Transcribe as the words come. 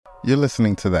You're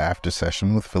listening to the After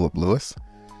Session with Philip Lewis.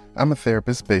 I'm a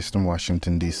therapist based in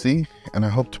Washington, D.C., and I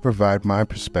hope to provide my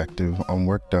perspective on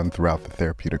work done throughout the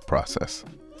therapeutic process.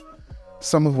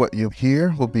 Some of what you'll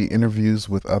hear will be interviews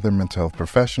with other mental health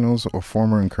professionals or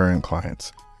former and current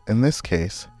clients. In this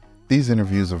case, these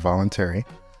interviews are voluntary,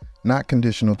 not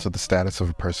conditional to the status of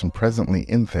a person presently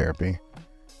in therapy,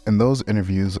 and those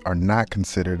interviews are not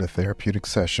considered a therapeutic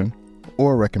session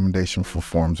or a recommendation for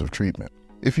forms of treatment.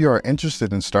 If you are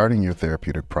interested in starting your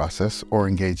therapeutic process or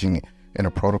engaging in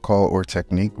a protocol or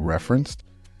technique referenced,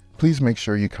 please make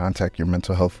sure you contact your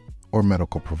mental health or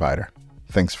medical provider.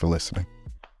 Thanks for listening.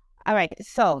 All right,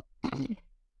 so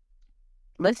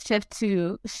let's shift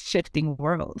to Shifting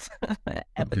Worlds,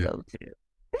 episode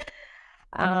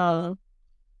 2.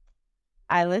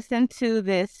 I listened to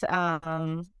this,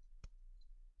 and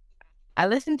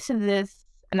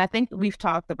I think we've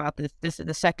talked about this. This is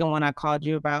the second one I called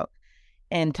you about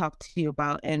and talked to you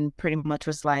about, and pretty much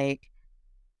was like,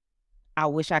 I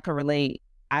wish I could relate.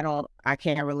 I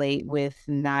can't relate with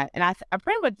not, and I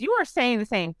pretty much, you were saying the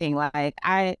same thing. Like,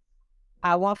 I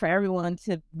want for everyone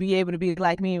to be able to be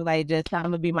like me, like, just I'm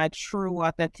gonna be my true,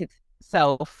 authentic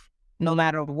self, no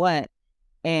matter what.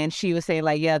 And she was saying,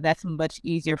 like, yeah, that's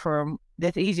easier for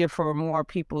more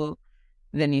people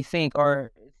than you think,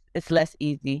 or it's less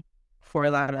easy for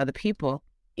a lot of other people.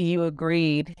 You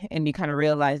agreed, and you kind of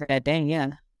realized that, dang, yeah,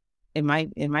 it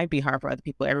might be hard for other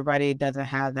people. Everybody doesn't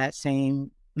have that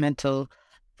same mental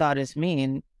thought as me.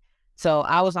 And so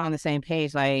I was on the same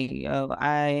page. Like,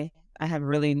 I have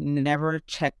really never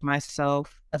checked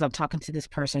myself as I'm talking to this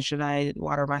person. Should I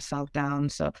water myself down?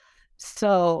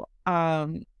 So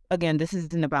again, this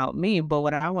isn't about me, but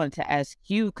what I wanted to ask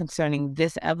you concerning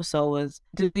this episode was,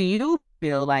 do you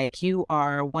feel like you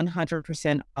are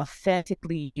 100%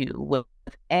 authentically you with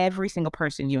every single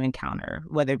person you encounter,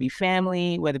 whether it be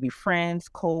family, whether it be friends,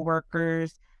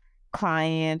 co-workers,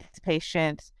 clients,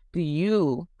 patients? Do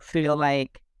you feel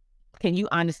like, can you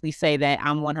honestly say that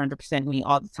I'm 100% me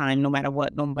all the time, no matter who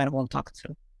I'm talking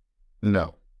to?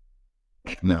 No,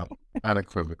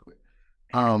 unequivocally.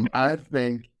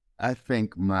 I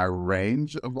think my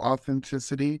range of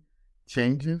authenticity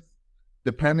changes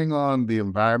depending on the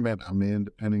environment I'm in,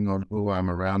 depending on who I'm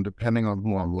around, depending on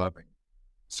who I'm loving.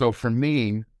 So for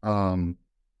me,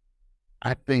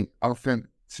 I think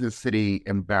authenticity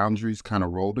and boundaries kind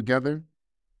of roll together.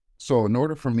 So in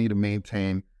order for me to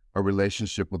maintain a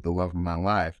relationship with the love of my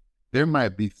life, there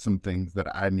might be some things that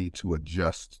I need to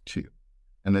adjust to.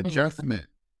 An adjustment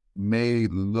may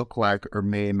look like or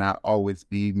may not always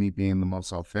be me being the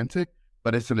most authentic,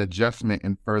 but it's an adjustment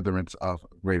in furtherance of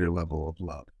a greater level of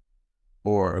love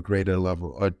or a greater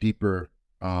level, a deeper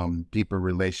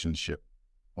relationship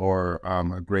or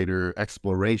a greater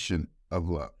exploration of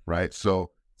love, right? So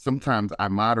sometimes I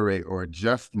moderate or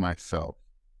adjust myself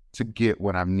to get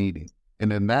what I'm needing.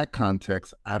 And in that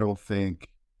context, I don't think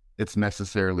it's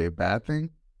necessarily a bad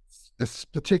thing. It's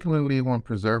particularly when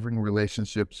preserving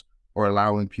relationships or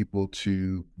allowing people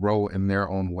to grow in their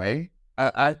own way.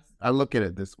 I look at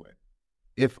it this way.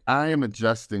 If I am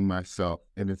adjusting myself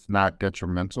and it's not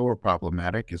detrimental or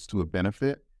problematic, it's to a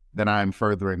benefit, then I'm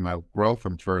furthering my growth,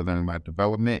 I'm furthering my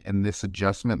development, and this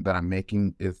adjustment that I'm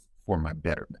making is for my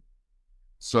betterment.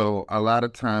 So a lot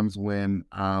of times when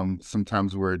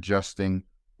sometimes we're adjusting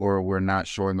or we're not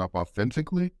showing up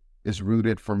authentically, it's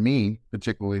rooted for me,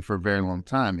 particularly for a very long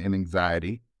time, in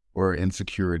anxiety or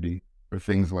insecurity or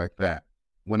things like that.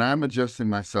 When I'm adjusting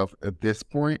myself at this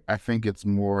point, I think it's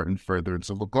more in furtherance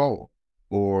of a goal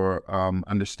or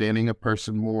understanding a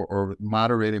person more or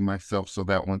moderating myself so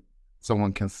that when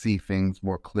someone can see things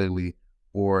more clearly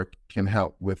or can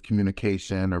help with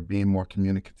communication or being more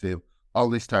communicative, all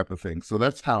these type of things. So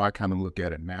that's how I kind of look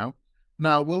at it now.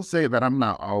 Now, I will say that I'm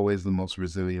not always the most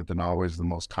resilient and always the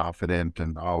most confident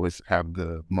and always have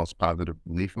the most positive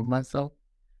belief of myself.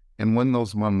 And when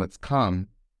those moments come,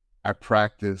 I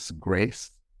practice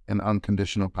grace and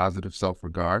unconditional positive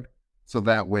self-regard. So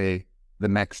that way, the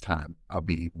next time I'll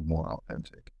be even more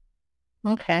authentic.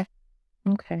 Okay.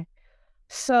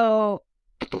 So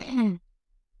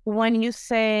when you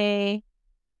say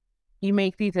you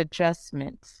make these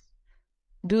adjustments,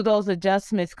 do those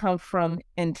adjustments come from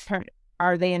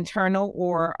are they internal,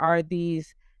 or are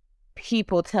these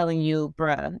people telling you,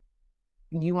 bruh,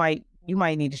 you might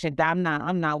need to shit? I'm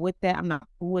not with that. I'm not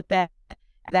cool with that. At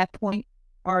that point,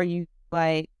 are you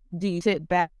like, do you sit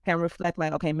back and reflect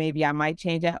like, okay, maybe I might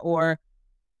change that, or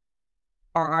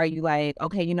are you like,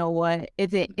 okay, you know what?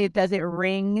 Does it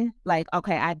ring like,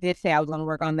 okay, I did say I was going to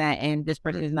work on that, and this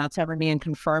person is now telling me and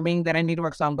confirming that I need to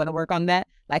work, so I'm going to work on that.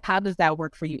 Like, how does that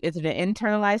work for you? Is it an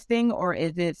internalized thing, or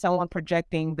is it someone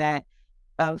projecting that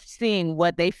of seeing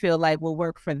what they feel like will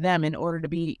work for them in order to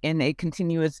be in a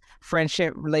continuous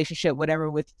friendship, relationship,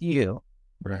 whatever with you?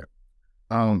 Right.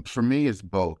 For me, it's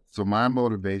both. So my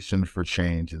motivation for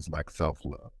change is like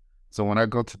self-love. So when I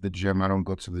go to the gym, I don't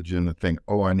go to the gym to think,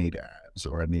 oh, I need abs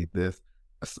or I need this.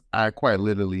 I quite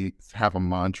literally have a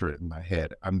mantra in my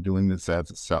head. I'm doing this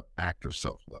as a act of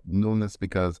self-love. I'm doing this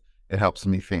because it helps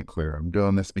me think clear. I'm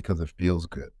doing this because it feels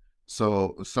good.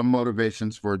 So some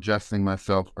motivations for adjusting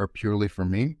myself are purely for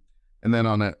me. And then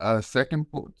on a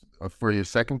for your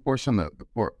second portion,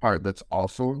 the part that's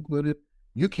also included,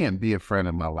 you can't be a friend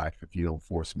in my life if you don't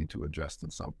force me to adjust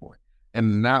at some point.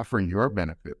 And not for your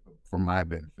benefit, but for my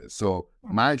benefit. So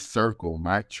my circle,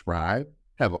 my tribe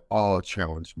have all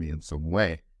challenged me in some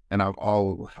way. And I've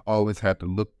always had to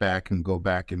look back and go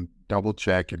back and double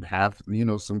check and have,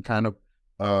 some kind of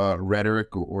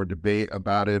rhetoric or debate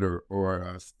about it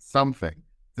or something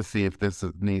to see if this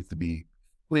needs to be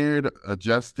cleared,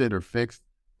 adjusted, or fixed.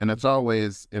 And it's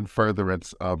always in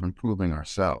furtherance of improving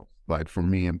ourselves, like for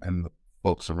me and the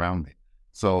folks around me.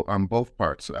 So on both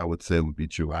parts, I would say would be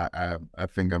true. I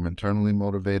think I'm internally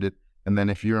motivated. And then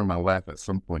if you're in my life at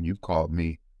some point, you've called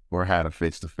me or had a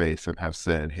face-to-face and have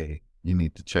said, hey, you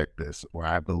need to check this, or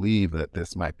I believe that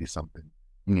this might be something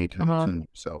you need to tune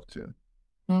yourself to.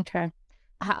 Okay.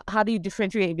 How do you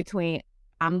differentiate between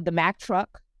I'm the Mack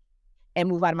truck and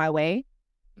move out of my way?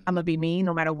 I'm going to be me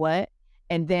no matter what.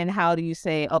 And then how do you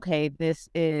say, okay, this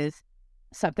is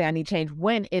something I need to change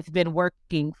when it's been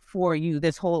working for you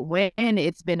when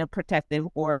it's been a protective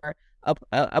or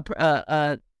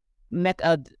a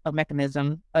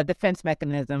mechanism, a defense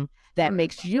mechanism that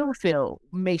makes you feel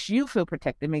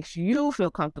protected, makes you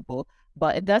feel comfortable,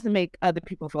 but it doesn't make other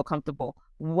people feel comfortable.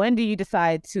 When do you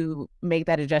decide to make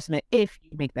that adjustment, if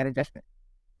you make that adjustment?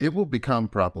 It will become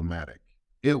problematic.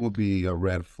 It will be a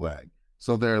red flag.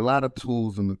 So there are a lot of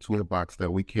tools in the toolbox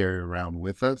that we carry around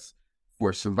with us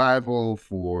for survival,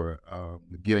 for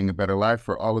getting a better life,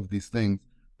 for all of these things.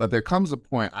 But there comes a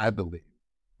point, I believe,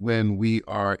 when we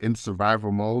are in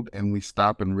survival mode and we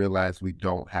stop and realize we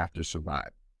don't have to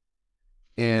survive.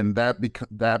 And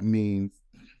that means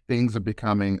things are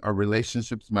becoming, our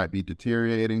relationships might be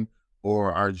deteriorating,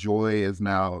 or our joy is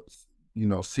now,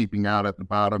 seeping out at the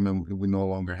bottom and we no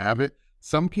longer have it.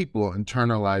 Some people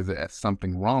internalize it as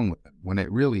something wrong with them when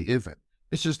it really isn't.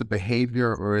 It's just a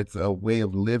behavior or it's a way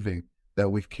of living that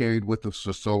we've carried with us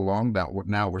for so long that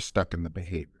now we're stuck in the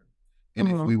behavior. And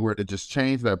if we were to just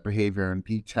change that behavior and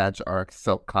detach our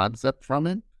self-concept from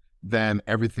it, then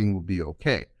everything will be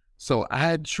okay. So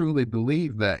I truly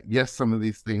believe that, yes, some of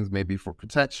these things may be for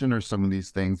protection or some of these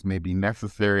things may be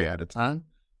necessary at a time,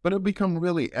 but it'll become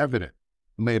really evident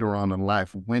later on in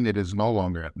life when it is no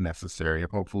longer necessary.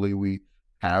 And hopefully we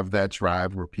have that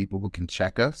drive where people who can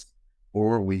check us,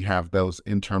 or we have those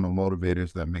internal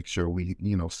motivators that make sure we,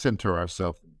 center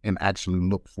ourselves and actually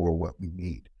look for what we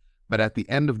need. But at the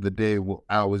end of the day,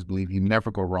 I always believe you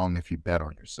never go wrong if you bet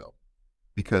on yourself.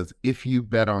 Because if you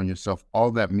bet on yourself,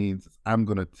 all that means is I'm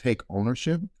going to take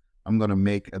ownership. I'm going to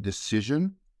make a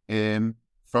decision. And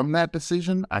from that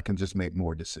decision, I can just make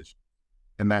more decisions.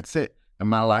 And that's it. And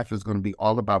my life is going to be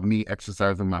all about me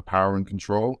exercising my power and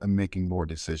control and making more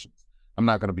decisions. I'm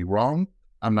not going to be wrong.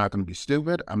 I'm not going to be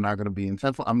stupid. I'm not going to be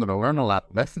intentful. I'm going to learn a lot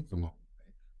of lessons along the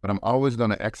way. But I'm always going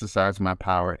to exercise my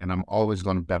power and I'm always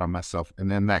going to bet on myself.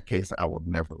 And in that case, I will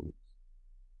never lose.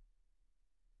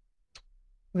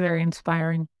 Very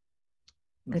inspiring.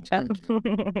 Good job.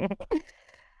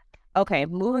 Okay,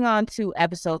 moving on to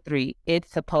episode 3.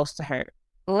 It's supposed to hurt.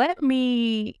 Let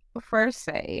me first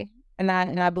say, and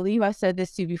I believe I said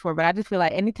this to you before, but I just feel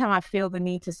like anytime I feel the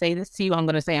need to say this to you, I'm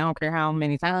going to say, I don't care how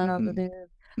many times it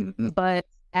is. But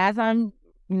as I'm,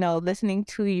 listening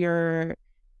to your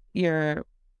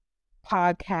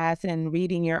podcast and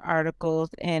reading your articles,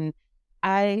 and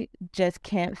I just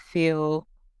can't feel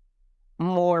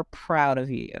more proud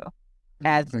of you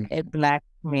as a Black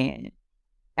man,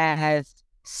 as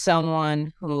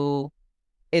someone who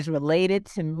is related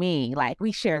to me. Like,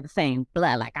 we share the same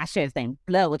blood. Like, I share the same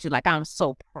blood with you. Like, I'm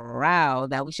so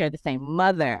proud that we share the same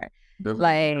mother.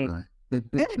 Like,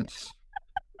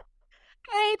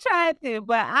 I ain't trying to,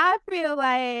 but I feel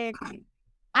like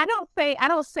I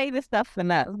don't say this stuff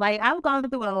enough. Like, I've gone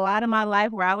through a lot of my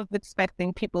life where I was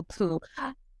expecting people to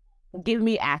give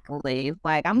me accolades.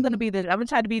 Like, I'm gonna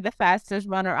try to be the fastest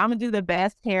runner. I'm gonna do the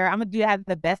best hair. I'm gonna have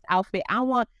the best outfit.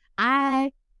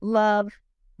 I love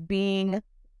being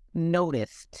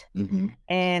noticed.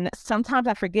 And sometimes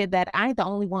I forget that I ain't the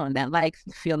only one that likes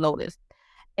to feel noticed.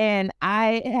 And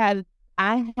I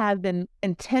have been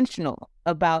intentional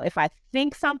about, if I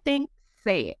think something,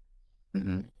 say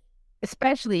it.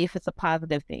 Especially if it's a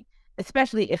positive thing.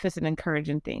 especially if it's an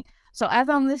encouraging thing. So as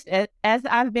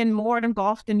I've been more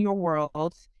engulfed in your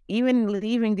world, even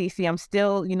leaving DC, I'm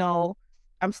still,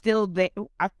 I'm still there.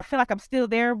 I feel like I'm still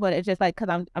there, but it's just like, cause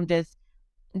I'm just,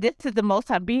 this is the most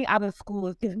time being out of school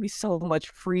has given me so much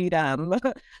freedom.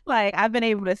 Like I've been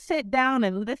able to sit down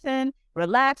and listen,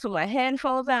 relax with my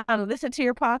headphones on, and listen to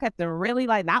your podcast and really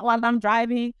like, not while I'm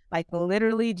driving, like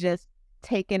literally just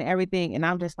taking everything. And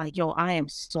I'm just like, yo, I am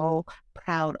so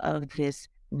proud of this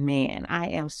man. I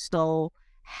am so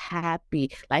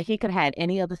happy. Like he could have had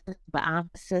any other sister, but I'm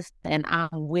a sister and I'm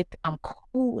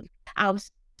cool. I'm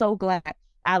so glad.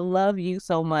 I love you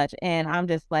so much. And I'm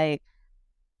just like,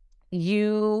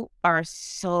 you are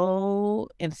so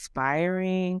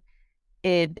inspiring.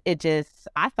 It just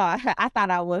I thought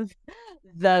I was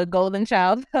the golden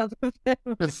child.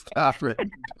 Stop it.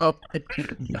 Oh,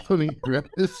 don't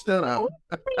even shut up.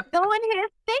 Doing his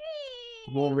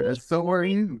Well, thing. so are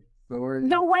you. So are you.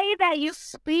 The way that you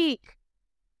speak,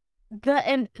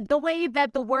 the way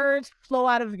that the words flow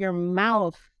out of your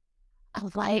mouth, I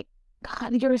was like,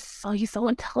 God, he's so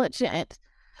intelligent.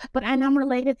 But I'm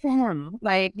related to him.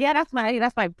 Like, yeah, that's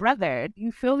my brother.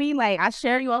 You feel me? Like I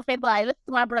share you on Facebook. Like, listen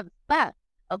to my brother's stuff.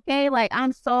 Okay. Like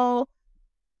I'm so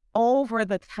over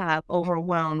the top,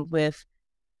 overwhelmed with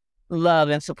love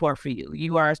and support for you.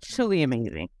 You are truly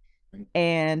amazing.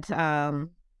 And I'm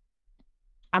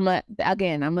a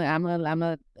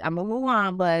move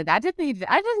on, but I just need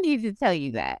to tell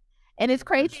you that. And it's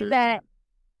crazy that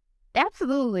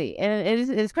absolutely.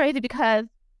 And it's crazy because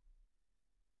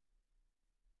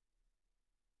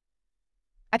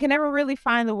I can never really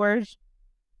find the words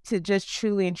to just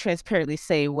truly and transparently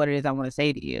say what it is I want to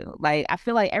say to you. Like, I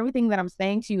feel like everything that I'm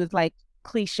saying to you is like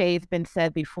cliches been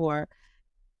said before,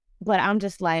 but I'm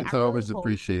just like, it's always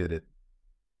appreciated.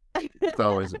 It's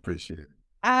always appreciated.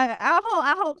 I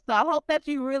hope so. I hope that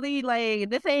you really like,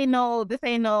 this ain't no,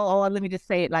 oh, let me just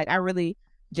say it. Like, I really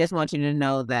just want you to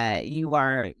know that you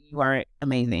are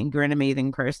amazing. You're an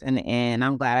amazing person. And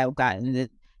I'm glad I've gotten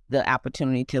the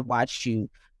opportunity to watch you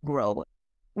grow.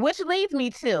 Which leads me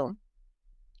to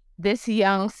this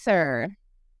young sir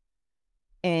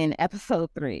in episode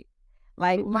 3.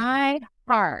 Like my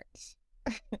heart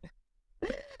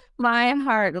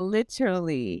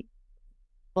literally,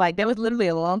 like there was literally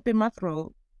a lump in my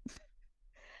throat.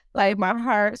 Like my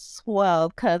heart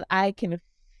swelled because I can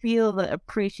feel the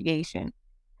appreciation.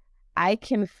 I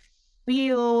can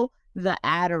feel the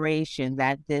adoration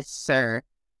that this sir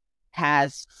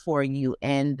has for you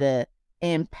and the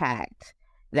impact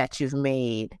that you've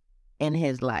made in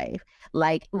his life.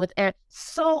 Like with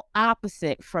so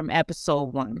opposite from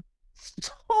episode 1.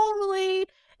 Totally.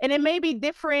 And it may be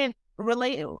different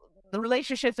the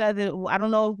relationships I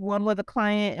don't know if one was a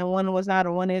client and one was not,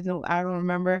 or one isn't, I don't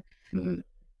remember. Mm-hmm.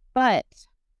 But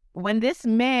when this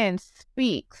man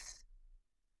speaks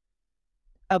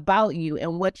about you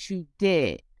and what you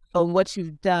did and what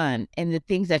you've done and the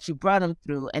things that you brought him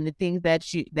through and the things that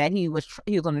he was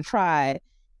going to try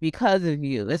because of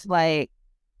you, it's like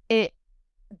you're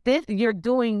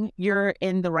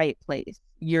in the right place.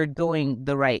 You're doing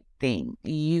the right thing.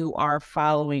 You are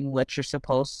following what you're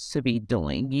supposed to be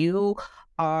doing. You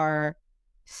are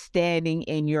standing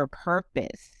in your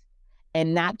purpose.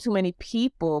 And not too many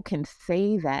people can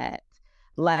say that.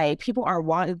 Like people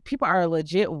are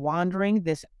legit wandering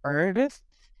this earth,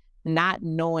 not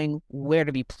knowing where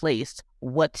to be placed,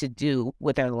 what to do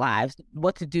with their lives,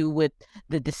 what to do with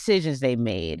the decisions they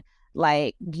made.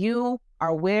 Like you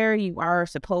are where you are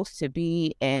supposed to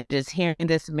be, and just hearing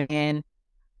this man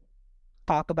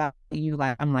talk about you,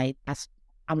 like I'm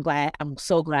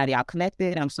so glad y'all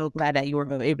connected. I'm so glad that you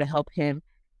were able to help him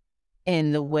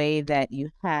in the way that you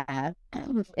have,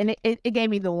 and it gave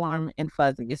me the warm and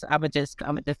fuzzies. I'm just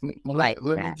like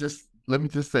let me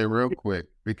just say real quick,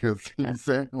 because you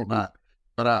say a lot,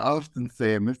 but I often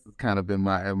say, and this has kind of been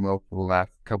my MO for the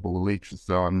last couple of weeks or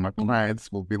so, and my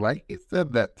clients will be like, he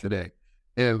said that today.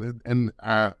 And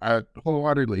I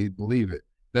wholeheartedly believe it,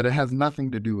 that it has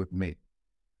nothing to do with me.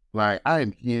 Like I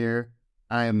am here,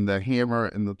 I am the hammer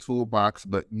in the toolbox,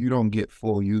 but you don't get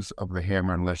full use of the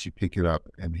hammer unless you pick it up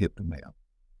and hit the nail.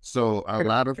 So a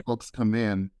lot of folks come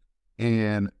in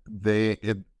and they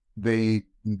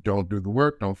don't do the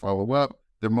work, don't follow up.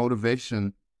 Their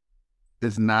motivation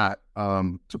is not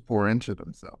to pour into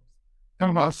themselves.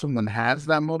 And once someone has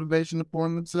that motivation to pour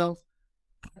in themselves,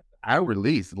 I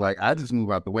release. Like I just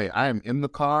move out the way. I am in the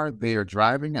car, they are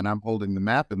driving, and I'm holding the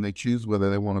map, and they choose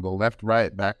whether they want to go left,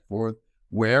 right, back, forth.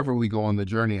 Wherever we go on the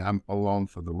journey, I'm along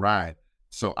for the ride.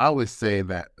 So I always say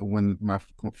that when my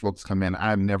folks come in,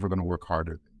 I'm never going to work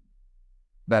harder.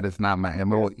 That is not my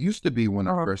MO. It used to be when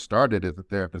I first started as a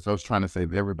therapist. I was trying to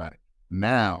save everybody.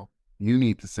 Now you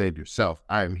need to save yourself.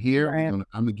 I am here. Right. I'm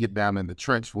gonna get down in the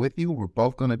trench with you. We're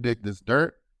both gonna dig this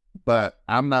dirt, but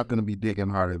I'm not gonna be digging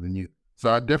harder than you.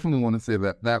 So I definitely want to say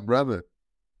that that brother,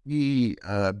 he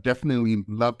definitely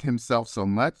loved himself so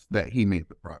much that he made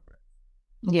the progress.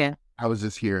 Yeah. I was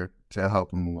just here to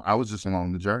help him. I was just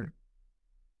along the journey.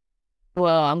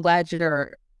 Well, I'm glad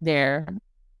you're there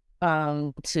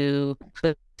to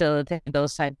facilitate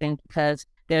those type of things, because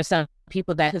there's some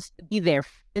people that just be there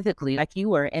physically like you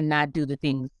were and not do the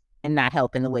things and not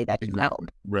help in the way that you Exactly.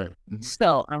 help. Right. Mm-hmm.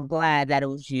 So I'm glad that it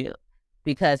was you,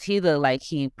 because he looked like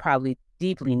he probably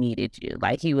deeply needed you.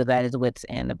 Like he was at his wit's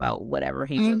end about whatever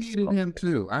he I was. needed him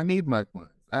too. I need my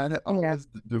clients. I always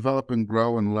develop and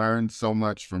grow and learn so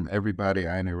much from everybody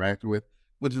I interact with,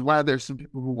 which is why there's some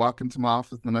people who walk into my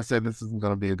office and I say this isn't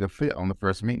going to be a good fit on the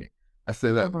first meeting. I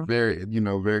say that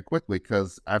very quickly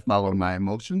because I follow my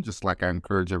emotion just like I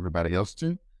encourage everybody else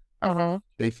to. I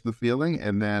face the feeling,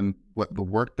 and then what the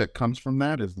work that comes from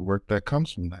that is the work that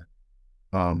comes from that.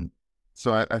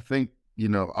 So I think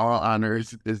all honor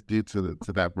is due to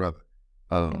that brother.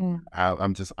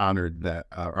 I'm just honored that,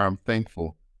 or I'm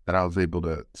thankful that I was able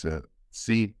to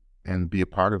see and be a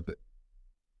part of it.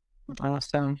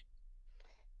 Awesome.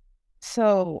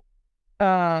 So,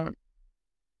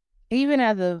 even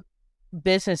as a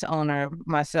business owner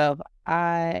myself,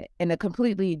 I in a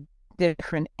completely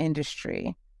different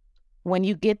industry. When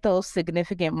you get those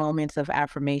significant moments of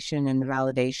affirmation and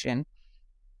validation,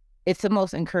 it's the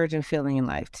most encouraging feeling in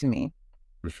life to me.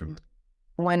 For sure.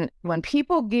 When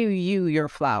people give you your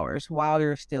flowers while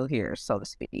you're still here, so to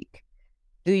speak,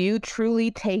 do you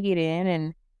truly take it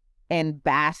in and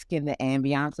bask in the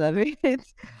ambiance of it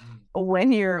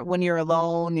when you're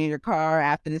alone in your car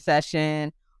after the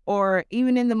session, or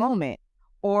even in the moment?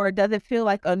 Or does it feel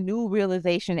like a new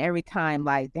realization every time,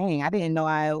 like, dang, I didn't know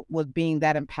I was being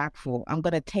that impactful. I'm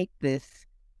going to take this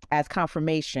as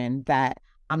confirmation that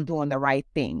I'm doing the right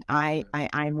thing. I'm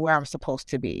where I'm supposed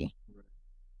to be.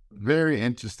 Very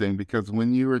interesting, because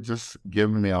when you were just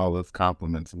giving me all those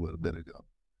compliments a little bit ago,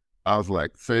 I was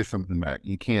like, say something back.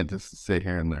 You can't just sit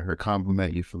here and let her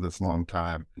compliment you for this long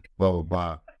time, blah, blah,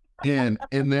 blah. And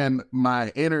then my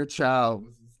inner child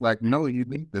was like, no, you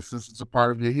need this. This is a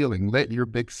part of your healing. Let your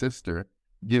big sister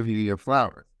give you your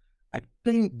flowers. I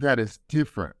think that is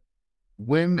different.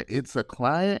 When it's a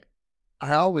client,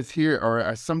 I always hear, or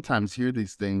I sometimes hear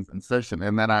these things in session,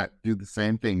 and then I do the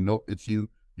same thing. Nope, it's you.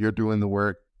 You're doing the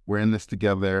work. We're in this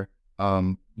together.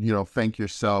 Thank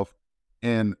yourself.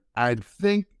 And I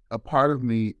think a part of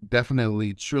me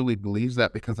definitely truly believes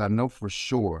that, because I know for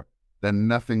sure that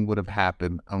nothing would have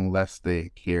happened unless they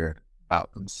cared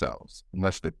about themselves,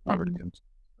 unless they poured into themselves.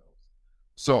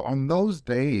 So on those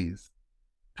days,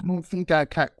 I don't think I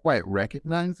quite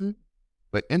recognize it.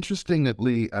 But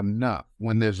interestingly enough,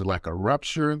 when there's like a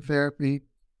rupture in therapy,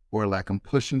 or like I'm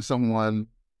pushing someone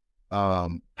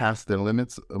past their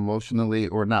limits emotionally,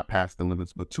 or not past the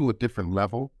limits, but to a different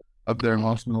level of their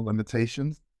emotional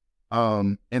limitations,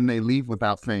 and they leave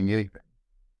without saying anything,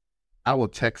 I will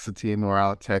text the team, or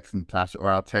I'll text Natasha, or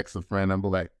I'll text a friend and be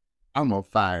like, I'm on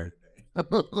fire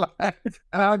today.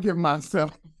 And I'll give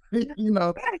myself,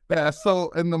 that. So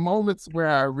in the moments where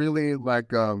I really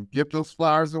get those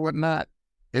flowers or whatnot,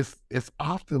 it's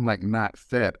often like not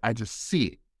said. I just see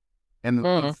it. And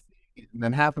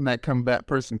then having that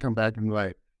person come back and be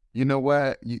like, you know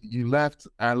what?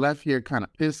 I left here kind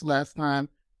of pissed last time,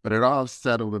 but it all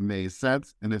settled and made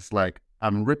sense. And it's like,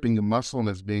 I'm ripping a muscle and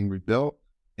it's being rebuilt.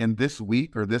 And this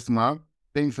week or this month,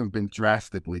 things have been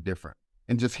drastically different.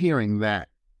 And just hearing that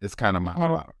is kind of my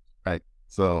flower, right?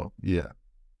 So yeah,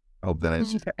 I hope that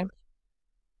answers. Okay.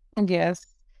 Yes.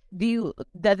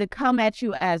 Does it come at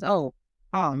you as, oh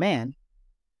man,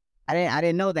 I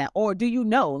didn't know that, or do you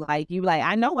know, like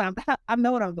I know what I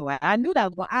know what I'm doing. I knew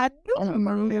that was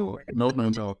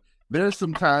going. No. There's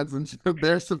some times in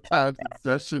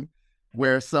session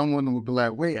where someone will be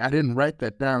like, wait, I didn't write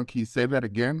that down. Can you say that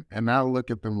again? And I'll look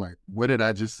at them like, what did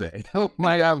I just say?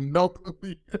 I have no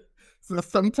clue. So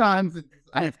sometimes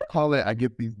I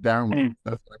get these downloads.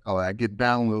 That's what I call it. I get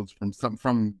downloads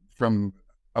from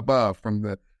above, from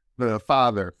the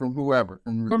Father, from whoever,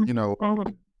 from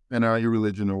your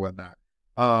religion or whatnot.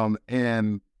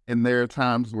 And there are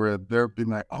times where they'll be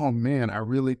like, oh man,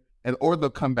 or they'll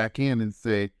come back in and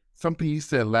say, something you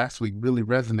said last week really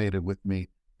resonated with me,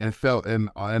 and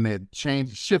it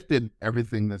shifted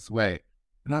everything this way.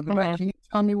 And I'll be like, can you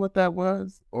tell me what that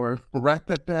was? Or write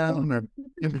that down, or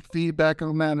give me feedback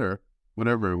on that, or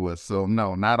whatever it was. So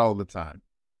no, not all the time.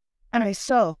 All right,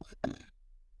 so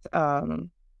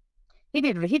he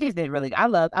just did really. I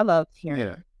loved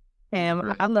hearing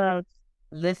him. I loved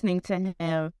listening to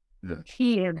him. Yeah.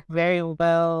 he is very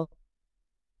well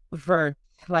versed.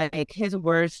 Like his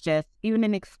words, just even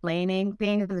in explaining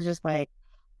things, is just like,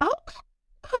 oh,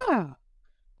 oh,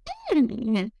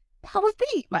 that was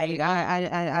deep. Like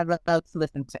I love to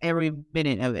listen to every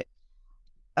minute of it.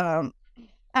 Um,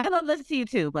 I love listening to you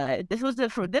too, but this was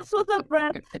a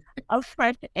breath of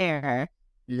fresh air,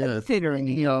 Yes. considering.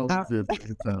 He always did.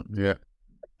 Yeah.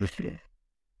 For sure.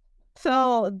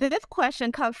 So this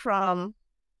question comes from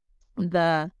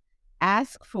the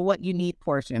ask for what you need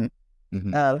portion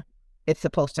Hmm. of It's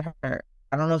Supposed to Hurt.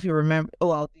 I don't know if you remember. Oh,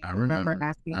 well, do I you remember remember.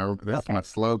 asking? That's Okay. my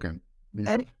slogan.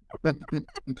 Yeah. And,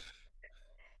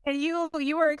 and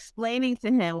you were explaining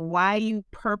to him why you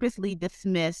purposely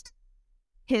dismissed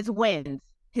his wins.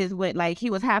 His win, like he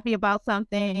was happy about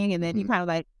something, and then he Mhm. kind of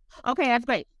like, okay, that's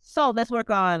great. So let's work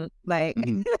on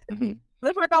Mhm. Mhm.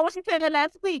 let's work on what you said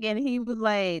last week. And he was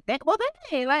like, well,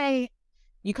 then, like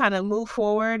you kind of move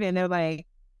forward, and they're like,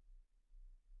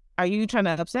 are you trying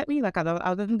to upset me? Like I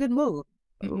was in a good mood.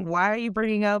 Mhm. Why are you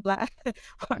bringing up last?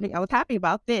 I was happy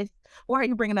about this. Why are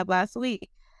you bringing up last week?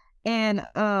 And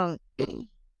I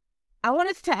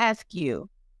wanted to ask you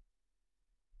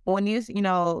when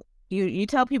you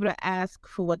tell people to ask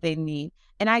for what they need,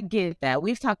 and I get that.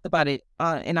 We've talked about it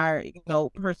in our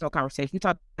personal conversation. We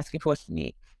talked about asking for what you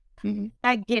need. Mhm.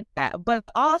 I get that, but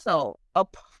also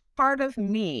part of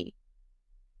me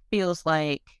feels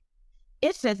like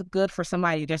it's just good for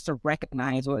somebody just to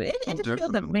recognize what Oh, it just feels to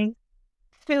definitely. me.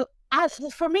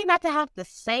 For me not to have to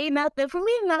say nothing, for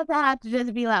me not to have to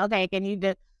just be like, okay, can you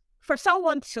just for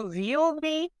someone to view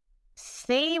me,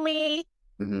 see me,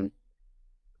 Mhm.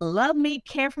 love me,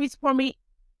 care for me, support me,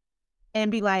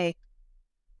 and be like,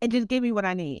 and just give me what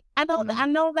I need. Mhm.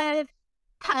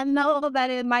 I know that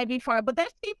it might be far, but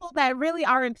there's people that really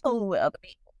are in tune with other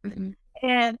people. Mhm.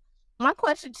 And my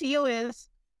question to you is,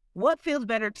 what feels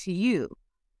better to you?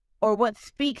 Or what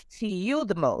speaks to you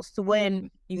the most when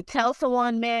you tell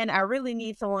someone, man, I really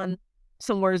need some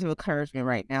words of encouragement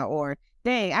right now, or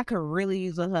dang, I could really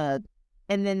use a hug.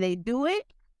 And then they do it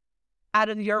out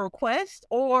of your request,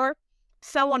 or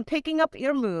someone picking up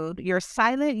your mood, your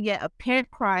silent yet apparent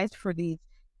cries for these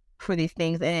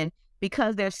things. And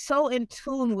because they're so in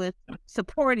tune with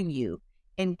supporting you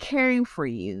and caring for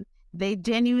you, they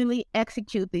genuinely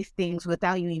execute these things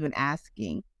without you even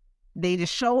asking. They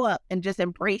just show up and just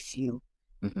embrace you.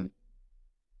 Mhm.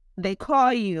 They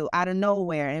call you out of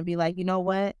nowhere and be like, you know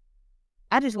what?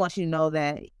 I just want you to know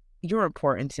that you're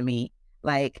important to me.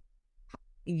 Like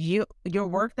your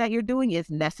work that you're doing is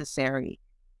necessary.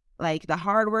 Like the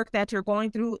hard work that you're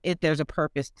going through, there's a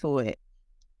purpose to it.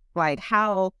 Like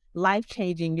how life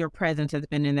changing your presence has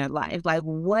been in their life. Like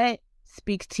what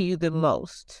speaks to you the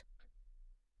most?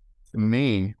 To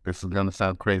me, this is gonna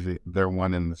sound crazy. They're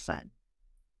one and the same.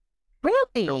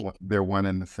 Really? They're one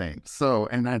and the same. So,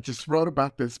 and I just wrote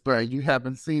about this, but you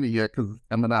haven't seen it yet because it's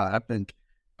coming out. I think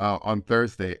on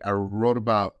Thursday, I wrote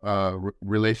about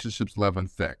relationships, love, and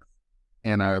sex,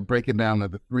 and I break it down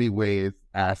into three ways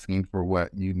asking for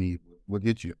what you need will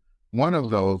get you. One of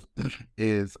those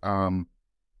is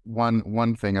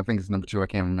one thing. I think it's number two. I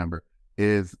can't remember.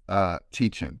 Is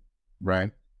teaching,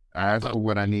 right? I ask for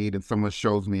what I need, and someone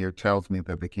shows me or tells me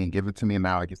that they can't give it to me, and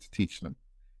now I get to teach them.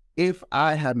 If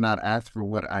I had not asked for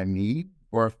what I need,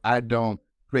 or if I don't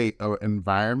create an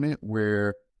environment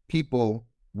where people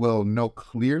will know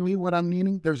clearly what I'm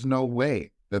needing, there's no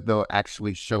way that they'll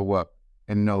actually show up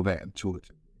and know that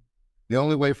intuitively. The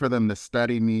only way for them to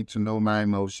study me, to know my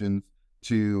emotions,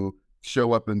 to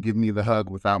show up and give me the hug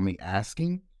without me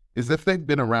asking is if they've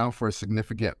been around for a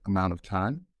significant amount of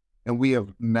time and we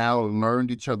have now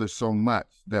learned each other so much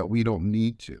that we don't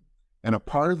need to. And a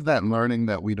part of that learning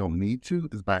that we don't need to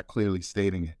is by clearly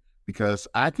stating it. Because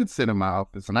I could sit in my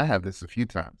office, and I have this a few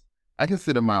times, I can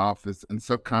sit in my office and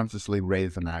subconsciously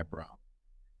raise an eyebrow.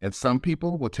 And some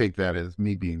people will take that as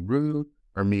me being rude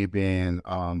or me being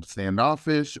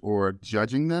standoffish or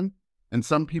judging them. And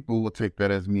some people will take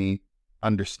that as me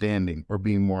understanding or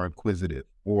being more inquisitive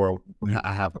or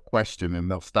I have a question and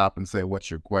they'll stop and say,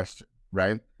 what's your question?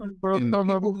 Right. And the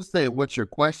people who say, what's your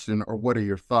question or what are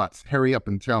your thoughts? Hurry up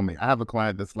and tell me. I have a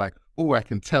client that's like, oh, I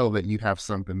can tell that you have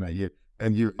something that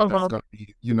that's going to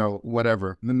be,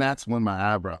 whatever. And then that's when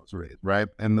my eyebrows raise. Right.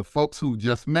 And the folks who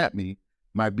just met me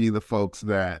might be the folks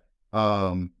that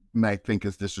might think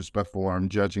it's disrespectful or I'm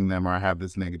judging them or I have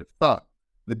this negative thought.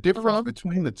 The difference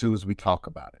between the two is we talk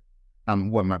about it.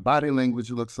 What my body language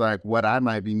looks like, what I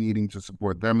might be needing to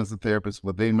support them as a therapist,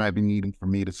 what they might be needing for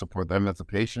me to support them as a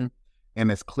patient,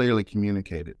 and it's clearly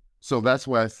communicated. So that's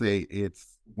why I say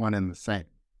it's one and the same.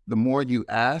 The more you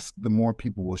ask, the more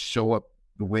people will show up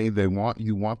the way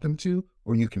you want them to,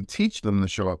 or you can teach them to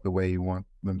show up the way you want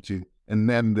them to. And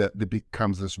then that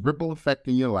becomes this ripple effect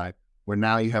in your life where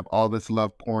now you have all this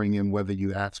love pouring in, whether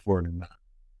you ask for it or not.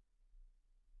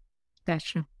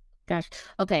 Gotcha. Gotcha.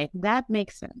 Okay, that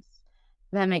makes sense.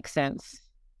 That makes sense.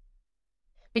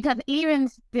 Because even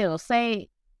still, say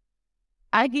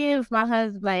I give my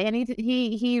husband like, and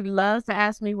he loves to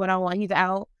ask me what I want. He's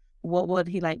out. What would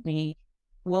he like me?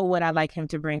 What would I like him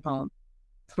to bring home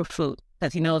for food?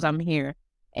 Because he knows I'm here,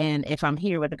 and if I'm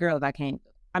here with the girls, I can't.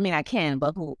 I mean, I can,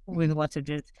 but who really wants to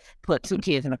just put two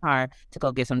kids in a car to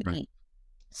go get something to eat?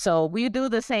 So we do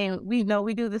the same. We know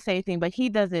we do the same thing, but he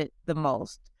does it the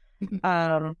most.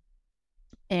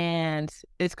 And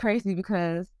it's crazy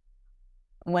because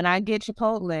when I get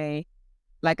Chipotle,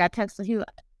 like I texted he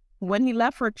when he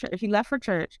left for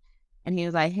church, and he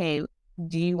was like, "Hey,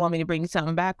 do you want me to bring you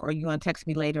something back, or you want to text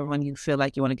me later when you feel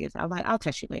like you want to get?" I was like, "I'll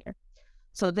text you later."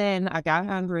 So then I got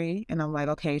hungry, and I'm like,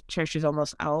 "Okay, church is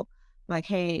almost out." Like,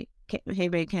 "Hey, hey,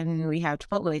 babe, can we have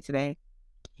Chipotle today?"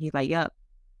 He's like, "Yup,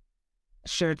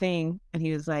 sure thing." And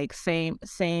he was like, "Same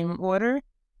order."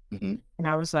 Mm-hmm. And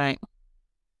I was like,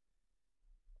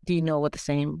 "Do you know what the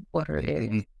same order is?"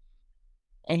 Mm-hmm.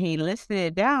 And he listed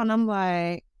it down. I'm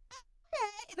like,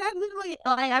 "Okay." I literally,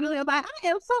 like, I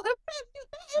am so impressed you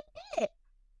did it.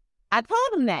 I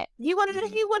told him that he would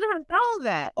have known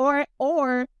that, or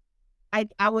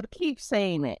I would keep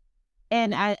saying it.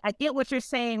 And I get what you're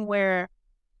saying, where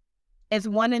it's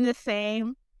one and the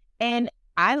same. And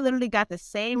I literally got the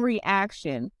same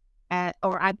reaction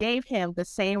or I gave him the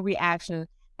same reaction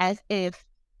as if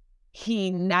I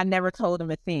never told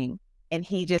him a thing, and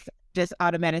he just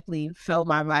automatically felt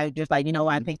my vibe, just like,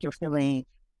 I think you're feeling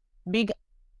big.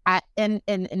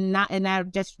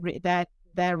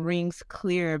 That rings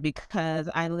clear, because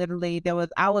I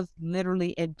was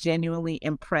literally and genuinely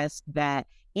impressed that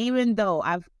even though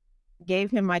I've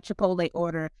gave him my Chipotle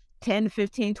order 10,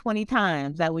 15, 20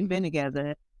 times that we've been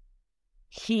together,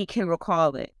 he can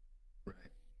recall it. Right.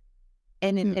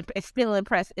 And it's still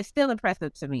impressive. It's still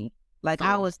impressive to me. Like,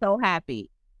 I was so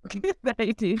happy that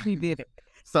he did it.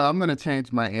 So I'm going to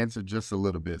change my answer just a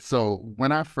little bit. So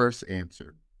when I first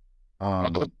answered,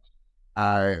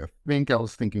 I think I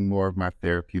was thinking more of my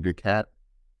therapeutic hat.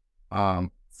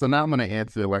 So now I'm going to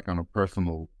answer like on a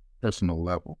personal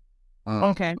level.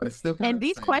 Okay. And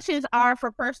these questions are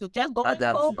for personal. Just go. I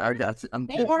got you.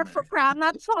 They are for crowd. I'm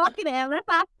not talking to them. If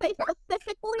I say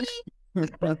specifically.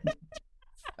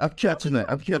 I'm catching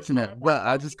that. Well,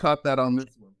 I just caught that on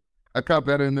this one. I caught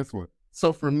that in this one.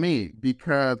 So for me,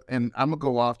 and I'm going to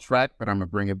go off track, but I'm going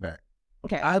to bring it back.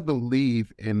 Okay. I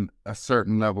believe in a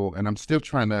certain level, and I'm still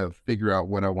trying to figure out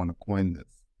what I want to coin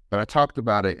this, but I talked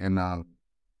about it in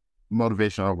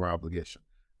Motivation Over Obligation.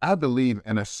 I believe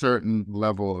in a certain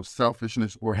level of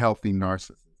selfishness or healthy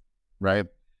narcissism, right?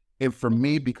 And for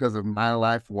me, because of my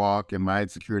life walk and my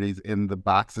insecurities in the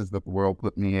boxes that the world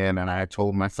put me in, and I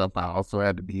told myself I also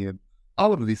had to be in,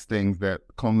 all of these things that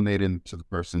culminate into the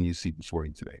person you see before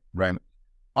you today, right?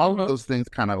 All of those things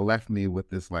kind of left me with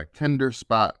this like tender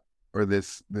spot, or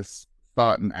this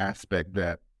thought and aspect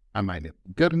that I might not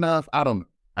be good enough. I don't know.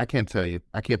 I can't tell you.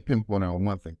 I can't pinpoint on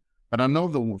one thing. But I know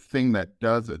the thing that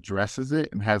addresses it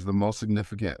and has the most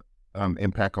significant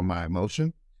impact on my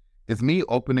emotion is me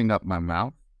opening up my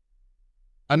mouth,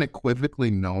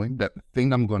 unequivocally knowing that the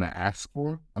thing I'm going to ask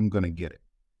for, I'm going to get it.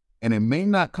 And it may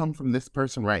not come from this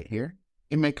person right here.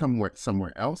 It may come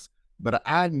somewhere else. But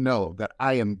I know that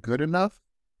I am good enough,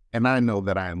 and I know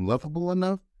that I am lovable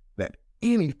enough that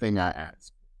anything I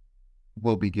ask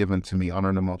will be given to me on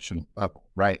an emotional level,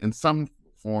 right? In some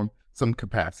form, some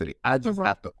capacity. I just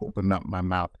have to open up my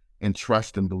mouth and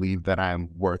trust and believe that I am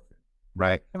worth it,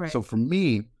 right? So for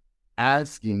me,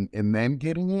 asking and then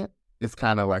getting it is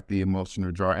kind of like the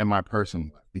emotional draw in my personal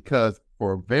life, because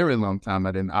for a very long time,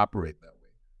 I didn't operate that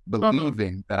way,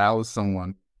 believing that I was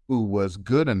someone who was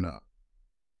good enough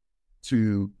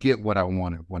to get what I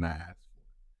wanted when I asked for it.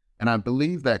 And I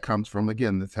believe that comes from,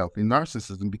 again, this healthy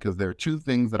narcissism, because there are two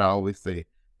things that I always say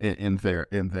in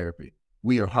therapy.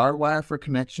 We are hardwired for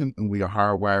connection, and we are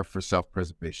hardwired for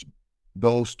self-preservation.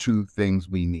 Those two things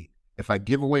we need. If I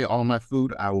give away all my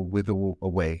food, I will wither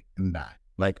away and die.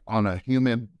 Like on a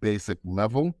human basic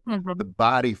level, the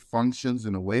body functions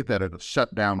in a way that it'll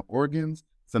shut down organs,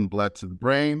 send blood to the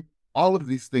brain, all of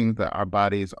these things that our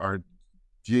bodies are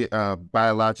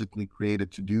biologically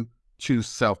created to do to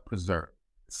self-preserve.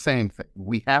 Same thing.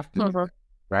 We have to do that,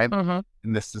 right?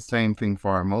 And that's the same thing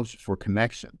for our emotions, for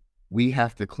connection. We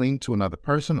have to cling to another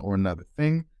person or another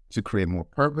thing to create more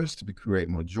purpose, to create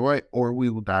more joy, or we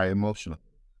will die emotionally.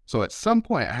 So at some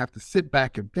point, I have to sit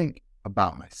back and think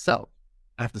about myself.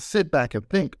 I have to sit back and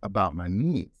think about my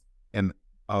needs. And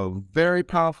a very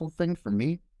powerful thing for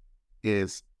me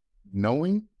is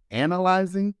knowing,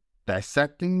 analyzing,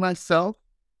 dissecting myself,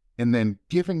 and then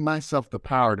giving myself the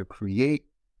power to create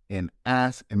and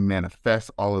ask and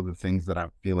manifest all of the things that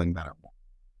I'm feeling that I want.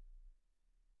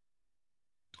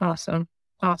 Awesome.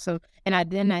 Awesome.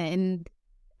 And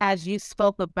as you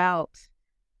spoke about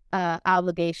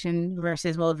obligation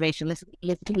versus motivation,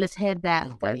 let's head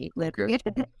that way. Let's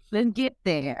get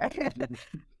there.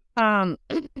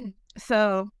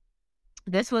 So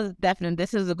this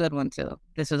is a good one too.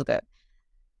 This was good.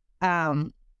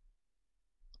 When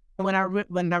I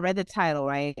read the title,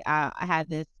 right, I had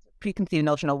this preconceived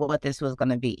notion of what this was going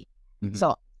to be. Mm-hmm.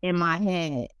 So in my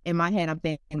head, I'm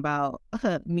thinking about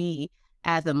me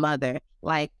as a mother.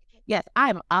 Like, yes,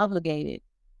 I'm obligated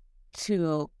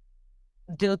to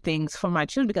do things for my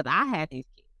children because I had these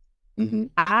kids. Mm-hmm.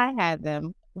 I had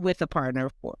them with a partner,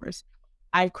 of course.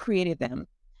 I created them.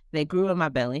 They grew in my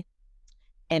belly,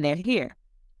 and they're here.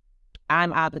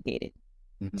 I'm obligated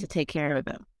to take care of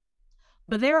them.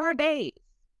 But there are days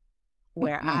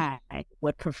where I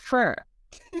would prefer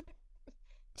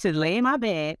to lay in my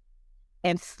bed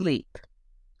and sleep.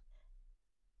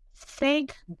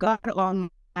 Thank God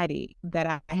Almighty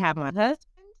that I have my husband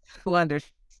who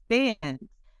understands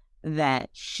that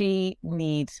she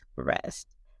needs rest.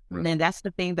 Right. And that's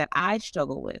the thing that I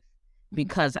struggle with,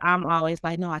 because I'm always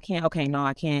like, no, I can't. Okay, no,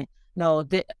 I can't. No,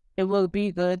 it would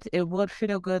be good. It would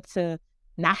feel good to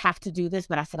not have to do this,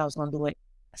 but I said I was going to do it.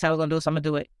 I said I was going to do it, so I'm going to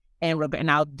do it. And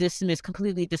I'll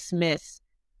completely dismiss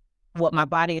what my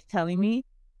body is telling me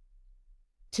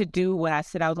to do what I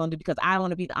said I was going to do, because I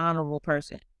want to be the honorable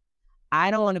person.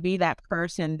 I don't want to be that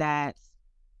person that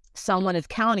someone is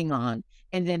counting on,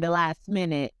 and then the last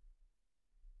minute,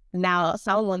 now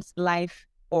someone's life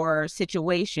or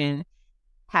situation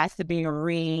has to be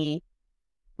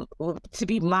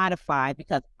modified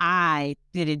because I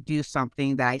didn't do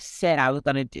something that I said I was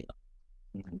going to do.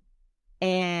 Mm-hmm.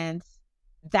 And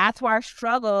that's why I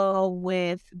struggle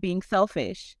with being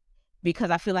selfish,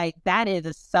 because I feel like that is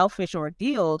a selfish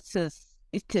ordeal to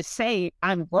say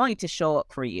I'm going to show up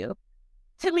for you,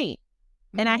 to me.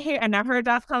 And I heard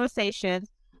those conversations,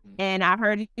 and I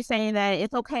heard you saying that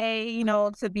it's okay,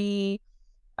 to be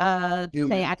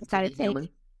say I decided to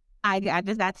I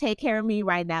just got to take care of me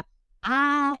right now.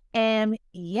 I am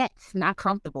yet not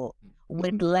comfortable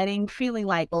with feeling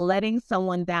like letting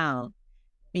someone down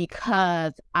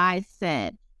because I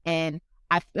said. And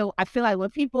I feel like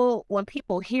when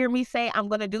people hear me say I'm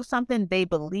going to do something, they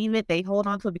believe it, they hold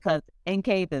on to it, because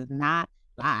NK does not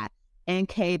lie.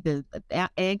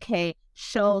 NK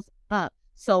shows up.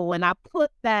 So when I put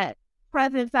that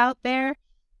presence out there,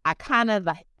 I kind of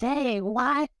like, dang,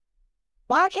 why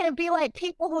can't it be like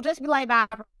people who just be like, nah,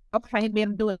 okay, be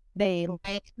able to do it today?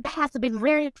 Like, that has to be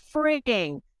very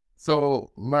freaking. So,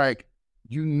 like,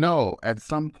 at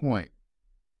some point,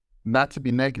 not to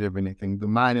be negative or anything, the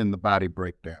mind and the body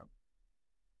break down.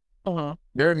 Uh-huh.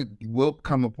 There will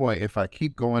come a point, if I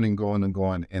keep going and going and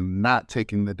going and not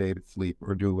taking the day to sleep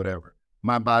or do whatever,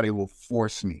 my body will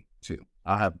force me to.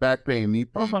 I'll have back pain, knee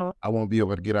pain. Uh-huh. I won't be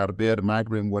able to get out of bed, a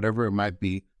migraine, whatever it might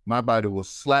be. My body will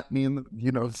slap me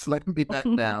slap me back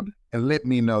down and let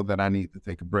me know that I need to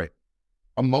take a break.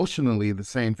 Emotionally, the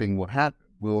same thing will happen.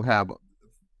 We'll have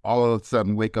all of a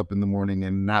sudden wake up in the morning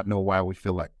and not know why we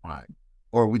feel like crying.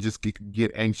 Or we just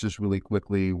get anxious really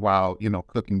quickly while,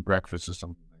 cooking breakfast or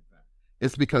something like that.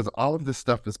 It's because all of this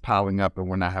stuff is piling up and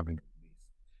we're not having release.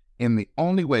 And the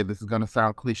only way, this is going to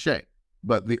sound cliche,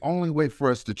 but the only way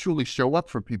for us to truly show up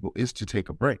for people is to take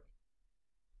a break.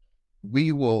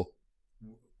 We will,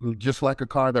 just like a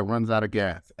car that runs out of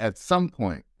gas, at some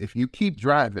point, if you keep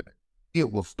driving,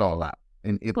 it will stall out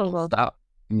and it will stop,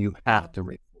 and you have to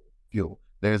refuel.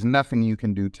 There's nothing you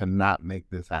can do to not make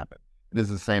this happen. It is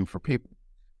the same for people.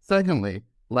 Secondly,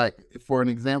 like, for an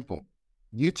example,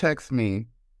 you text me.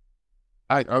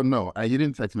 You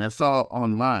didn't text me. I saw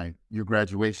online your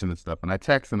graduation and stuff, and I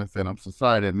texted and I said, I'm so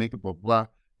sorry I didn't make it, blah, blah.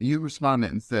 And you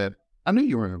responded and said, I knew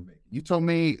you were going to make it. You told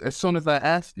me as soon as I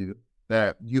asked you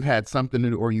that you had something to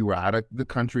do, or you were out of the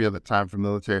country at the time for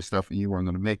military stuff and you weren't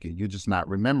going to make it. You're just not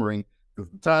remembering because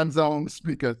the time zones,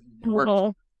 because you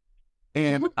worked.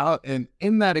 And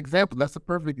in that example, that's a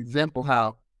perfect example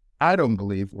how I don't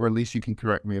believe, or at least you can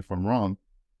correct me if I'm wrong,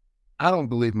 I don't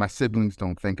believe my siblings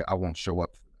don't think I won't show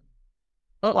up for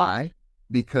them. Why?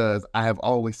 Because I have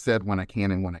always said when I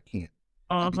can and when I can't.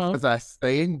 Because I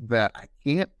say that I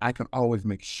can't, I can always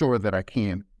make sure that I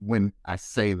can when I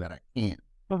say that I can.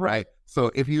 Right?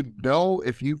 So if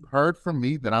you've heard from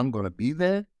me that I'm going to be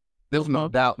there, there's no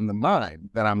doubt in the mind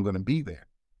that I'm going to be there,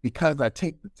 because I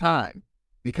take the time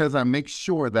because I make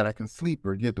sure that I can sleep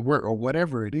or get to work or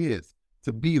whatever it is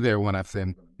to be there when I say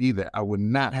I'm going to be there. I would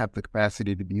not have the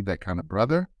capacity to be that kind of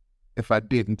brother if I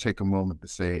didn't take a moment to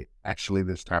say, actually,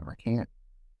 this time I can't.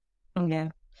 Yeah.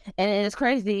 And it's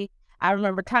crazy. I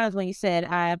remember times when you said,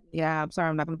 I'm sorry,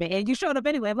 I'm not going to be, and you showed up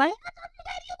anyway. I'm like,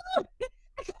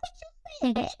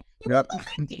 Yep.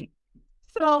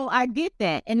 so I get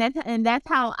that. And that's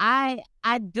how I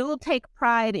do take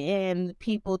pride in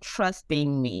people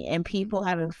trusting me and people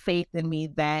having faith in me,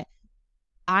 that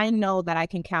I know that I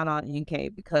can count on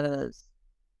NK, because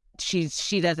she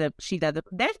doesn't,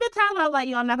 there's been times I'm like,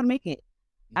 I'm not going to make it.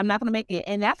 I'm not going to make it.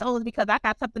 And that's only because I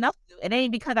got something else to do. It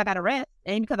ain't because I got to rest.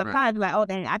 It ain't because I'm tired. Like, oh,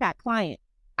 dang, I got clients.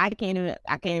 I can't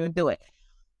even do it.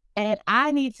 And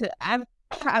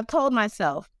I've told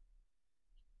myself,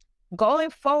 going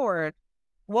forward,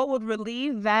 what would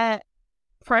relieve that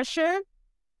pressure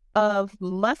of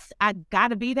I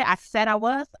gotta be there. I said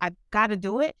I gotta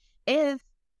do it, is,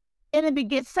 and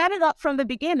it set it up from the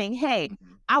beginning. Hey,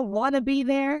 I want to be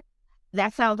there.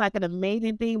 That sounds like an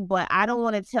amazing thing, but I don't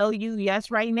want to tell you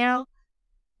yes right now.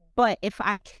 But if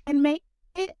I can make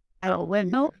it, I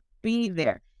will be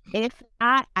there. If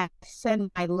not, I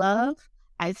send my love.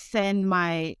 I send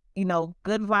my,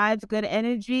 good vibes, good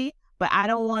energy, but I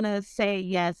don't want to say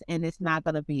yes and it's not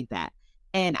going to be that.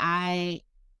 And I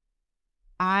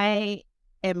I'm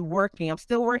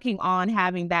still working on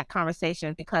having that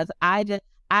conversation, because I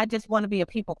just want to be a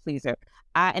people pleaser.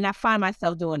 I find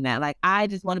myself doing that. Like, I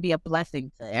just want to be a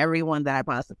blessing to everyone that I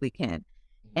possibly can.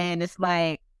 And it's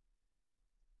like,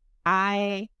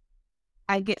 I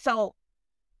get, so,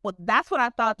 well, that's what I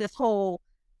thought this whole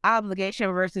obligation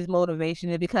versus motivation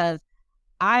is, because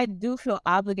I do feel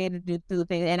obligated to do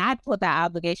things, and I put that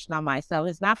obligation on myself.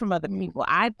 It's not from other people.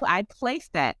 I place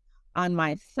that on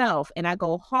myself, and I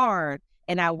go hard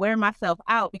and I wear myself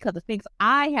out because of things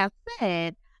I have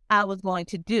said I was going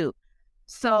to do.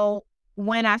 So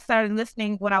when I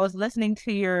was listening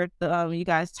to you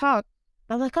guys talk,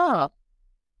 I was like, oh,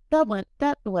 that went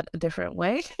a different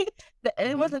way.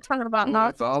 It wasn't talking about narcissism.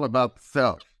 It's all about the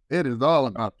self. It is all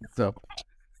about the self.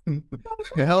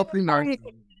 Healthy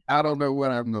narcissism. I don't know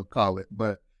what I'm going to call it,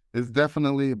 but it's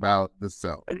definitely about the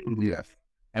self. Yes.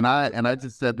 And I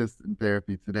just said this in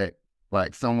therapy today.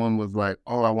 Like, someone was like,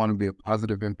 oh, I want to be a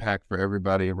positive impact for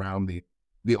everybody around me.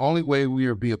 The only way we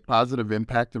will be a positive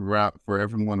impact for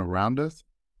everyone around us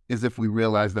is if we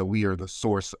realize that we are the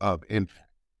source of impact.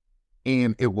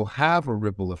 And it will have a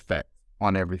ripple effect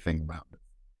on everything around us.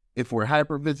 If we're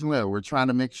hypervigilant, or we're trying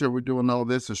to make sure we're doing all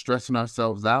this or stressing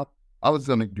ourselves out, all it's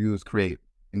going to do is create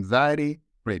anxiety,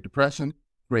 create depression,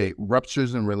 create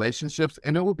ruptures in relationships,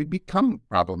 and it will become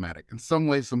problematic in some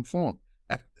way, some form.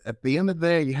 At the end of the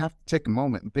day, you have to take a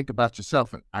moment and think about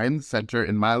yourself. And I'm the center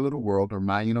in my little world, or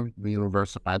my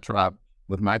universe, or my tribe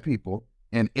with my people.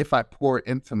 And if I pour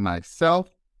into myself,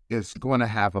 it's going to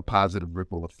have a positive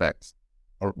ripple effect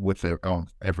with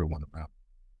everyone around.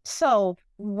 So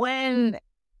when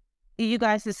you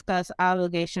guys discuss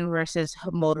obligation versus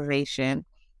motivation,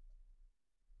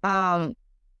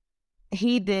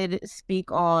 he did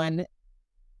speak on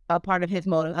a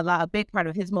big part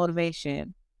of his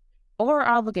motivation or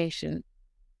obligation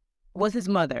was his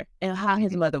mother, and how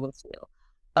his mother would feel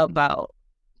about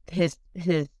his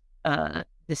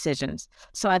decisions.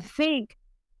 So I think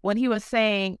when he was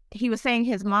saying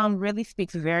his mom really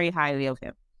speaks very highly of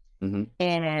him,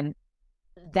 and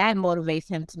that motivates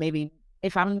him to, maybe,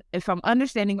 if I'm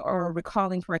understanding or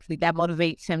recalling correctly, that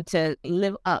motivates him to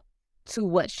live up to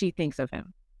what she thinks of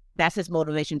him. That's his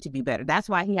motivation to be better. That's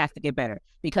why he has to get better,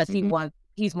 because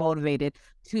he's motivated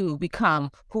to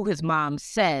become who his mom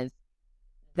says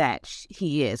that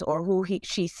he is, or who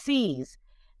she sees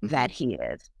that he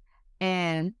is.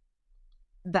 And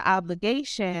the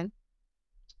obligation,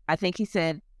 I think he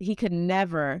said he could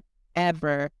never,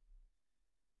 ever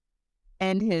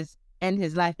end his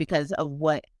life because of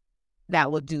what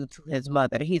that would do to his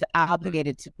mother. He's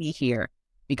obligated to be here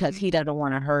because he doesn't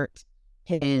want to hurt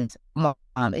his mom.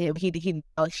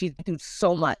 She's through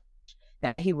so much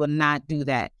that he will not do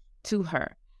that to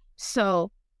her.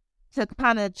 So to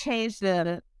kind of change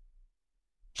the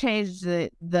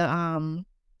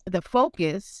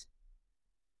focus,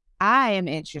 I am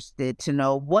interested to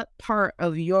know what part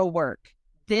of your work,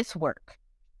 this work,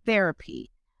 therapy,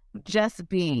 just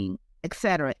being,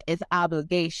 etc., is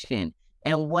obligation,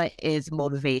 and what is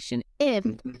motivation?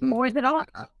 Or is it all?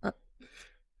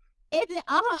 Is it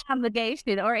all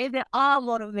obligation, or is it all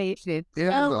motivation?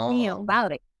 Tell me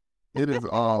about it. It is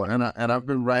all. And I've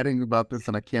been writing about this,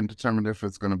 and I can't determine if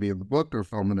it's going to be in the book or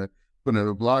if I'm going to put it in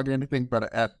a blog or anything.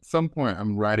 But at some point,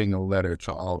 I'm writing a letter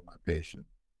to all of my patients.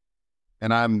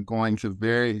 and I'm going to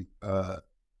very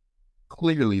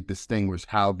clearly distinguish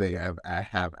how they have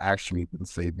actually been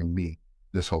saving me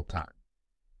this whole time,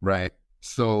 right?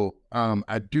 So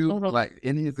I do, Mhm. like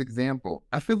in his example,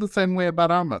 I feel the same way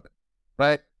about our mother,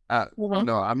 right? Mhm.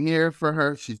 I'm here for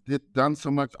her. Done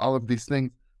so much, all of these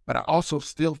things, but I also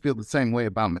still feel the same way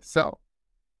about myself.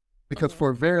 Because Mhm. for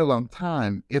a very long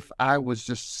time, if I was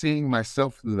just seeing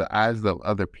myself through the eyes of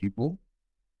other people,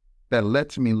 that led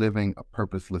to me living a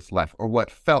purposeless life, or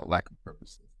what felt like a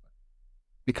purposeless life,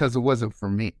 because it wasn't for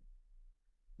me.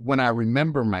 When I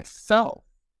remember myself,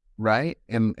 right,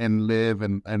 and live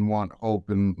and want hope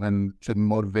and to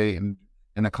motivate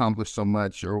and accomplish so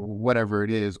much or whatever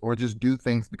it is, or just do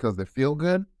things because they feel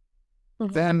good,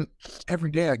 Mhm. then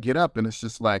every day I get up and it's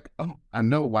just like, oh, I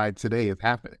know why today is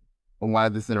happening and why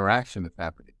this interaction is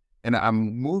happening. And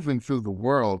I'm moving through the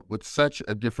world with such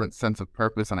a different sense of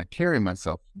purpose, and I carry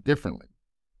myself differently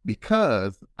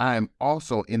because I'm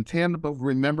also in tandem of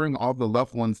remembering all the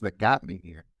loved ones that got me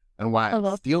here and why I'm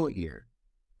Mhm. still here.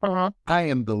 Mhm. I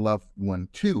am the loved one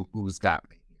too who's got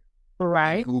me here and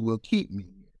Right. who will keep me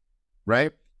here,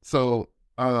 right? So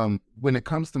when it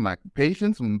comes to my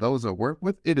patients, when those I work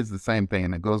with, it is the same thing.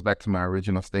 And it goes back to my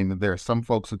original statement. There are some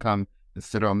folks who come and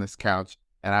sit on this couch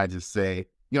and I just say,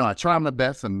 I try my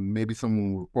best, and maybe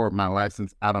someone will report my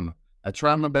license. I don't know. I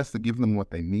try my best to give them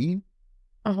what they need.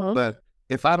 Mhm. But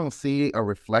if I don't see a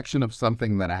reflection of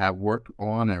something that I have worked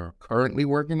on or currently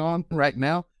working on right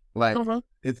now, like Mhm.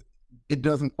 it's it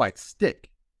doesn't quite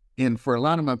stick. And for a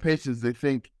lot of my patients, they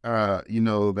think,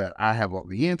 that I have all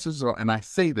the answers, and I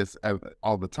say this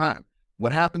all the time.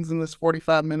 What happens in this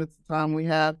 45 minutes of time we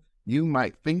have, you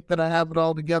might think that I have it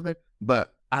all together,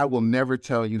 but I will never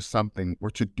tell you something or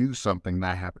to do something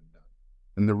that I haven't done.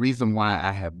 And the reason why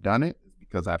I have done it is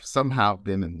because I've somehow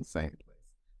been in the same place.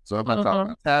 So if I talk Mhm.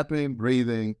 about tapping,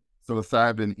 breathing,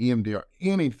 psilocybin, EMDR,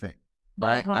 anything,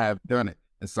 right? Mhm. I have done it.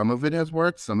 And some of it has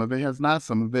worked, some of it has not.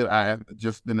 Some of it I have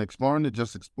just been exploring to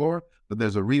just explore. But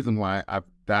there's a reason why I've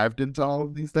dived into all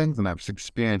of these things and I've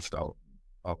experienced all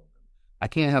of them. I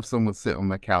can't have someone sit on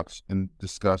my couch and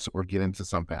discuss or get into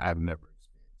something I've never experienced.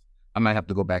 I might have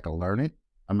to go back and learn it.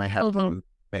 I might have Mhm.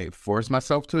 to force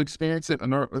myself to experience it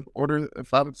in order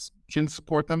if I can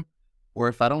support them. Or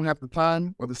if I don't have the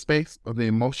time or the space or the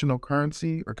emotional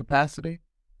currency or capacity,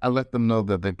 I let them know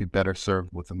that they'd be better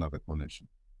served with another clinician.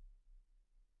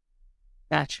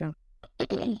 Gotcha.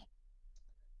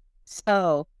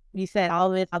 So you said all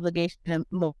this obligation and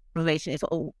motivation.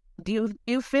 So do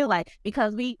you feel like,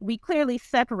 because we clearly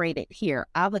separated here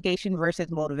obligation versus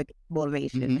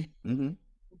motivation? Mm-hmm. Mm-hmm.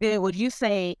 Then would you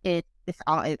say it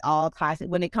all ties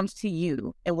when it comes to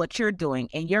you and what you're doing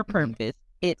and your Mm-hmm. purpose?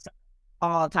 It's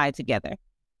all tied together.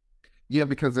 Yeah,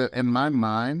 because in my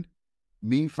mind,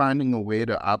 me finding a way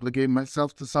to obligate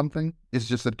myself to something is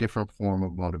just a different form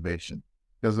of motivation.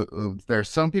 Because there are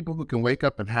some people who can wake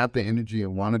up and have the energy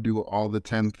and want to do all the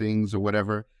 10 things or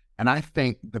whatever. And I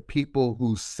think the people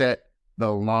who set the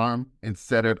alarm and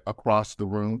set it across the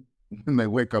room when they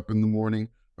wake up in the morning,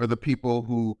 or the people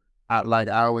who, I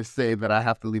always say that I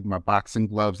have to leave my boxing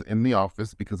gloves in the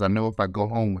office because I know if I go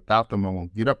home without them, I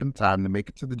won't get up in time to make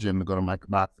it to the gym to go to my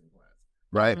boxing class,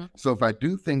 right? Mhm. So if I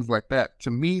do things like that,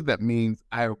 to me, that means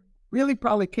I really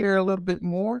probably care a little bit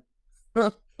more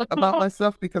about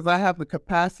myself because I have the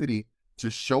capacity to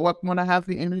show up when I have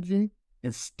the energy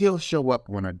and still show up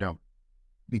when I don't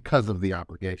because of the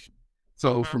obligation.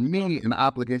 So for me, an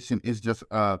obligation is just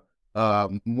a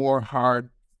more hard,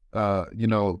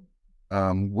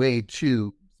 way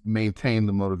to maintain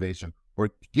the motivation or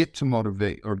get to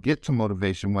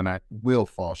motivation when I will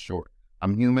fall short.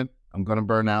 I'm human. I'm going to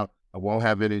burn out. I won't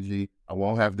have energy. I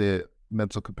won't have the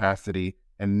mental capacity.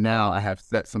 And now I have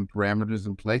set some parameters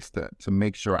in place to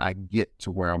make sure I get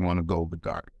to where I want to go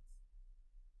regardless.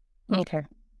 Okay.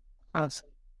 Awesome.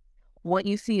 What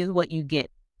you see is what you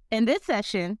get. In this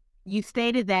session, you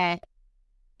stated that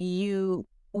you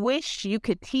wish you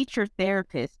could teach your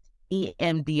therapist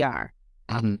EMDR.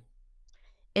 Mm-hmm.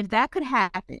 If that could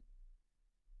happen,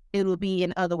 it will be,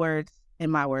 in other words, in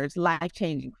my words, life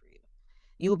changing for you.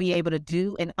 You will be able to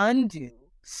do and undo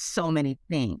so many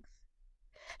things.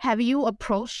 Have you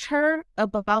approached her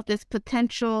about this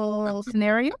potential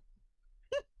scenario?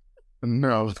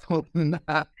 No,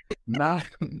 not not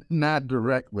not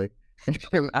directly.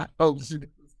 And I hope she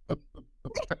does.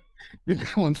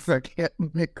 One second,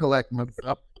 let me collect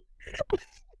myself.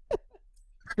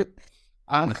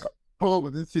 I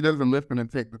hope that she doesn't listen and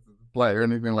take this as a play or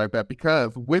anything like that.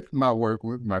 Because with my work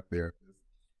with my therapist,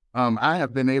 I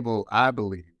have been able, I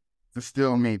believe, to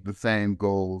still meet the same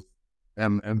goals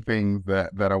and things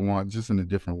that I want, just in a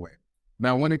different way.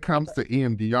 Now, when it comes to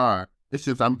EMDR, It's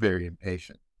just I'm very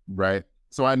impatient, right?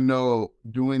 So I know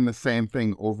doing the same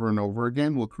thing over and over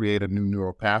again will create a new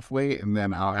neural pathway, and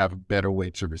then I'll have a better way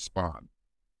to respond.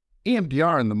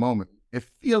 EMDR in the moment, it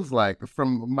feels like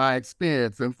from my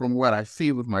experience and from what I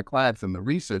see with my clients and the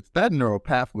research, that neural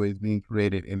pathway is being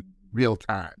created in real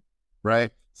time,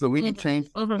 right? So we can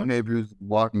change behaviors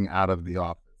walking out of the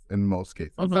office in most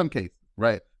cases, in some cases,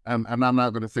 right? And I'm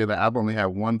not going to say that. I've only had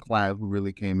one client who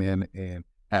really came in and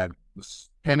had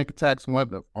panic attacks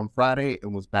on Friday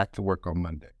and was back to work on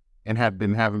Monday and had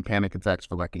been having panic attacks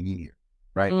for like a year,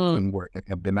 right? Couldn't work and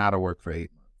had been out of work for 8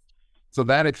 months. So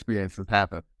that experience has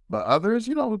happened. But others,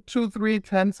 2, 3,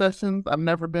 10 sessions. I've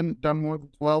never done more than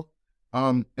 12.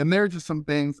 And there are just some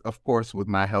things, of course, with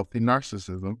my healthy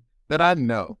narcissism that I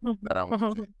know that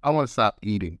I want to stop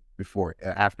eating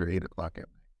after 8 o'clock at night.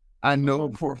 I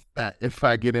know for that if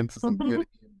I get into some good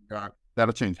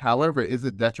that'll change. However, is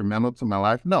it detrimental to my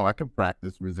life? No, I can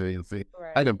practice resiliency.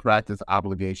 Right. I can practice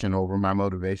obligation over my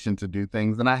motivation to do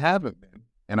things, and I haven't been.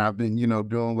 And I've been,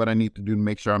 doing what I need to do to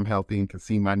make sure I'm healthy and can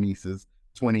see my nieces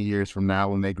 20 years from now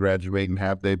when they graduate and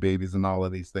have their babies and all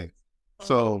of these things.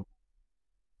 So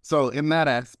in that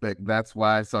aspect, that's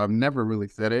why. So I've never really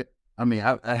said it. I mean,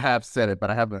 I have said it, but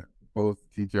I haven't proposed to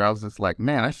teacher. I was just like,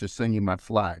 man, I should send you my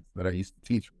slides that I used to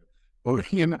teach with. Or,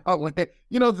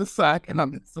 just so I can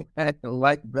understand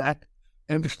like that.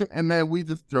 And then we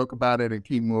just joke about it and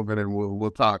keep moving, and we'll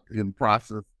talk and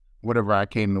process whatever I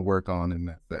came to work on in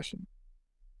that session.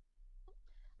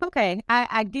 Okay,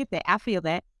 I get that. I feel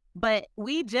that. But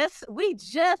we just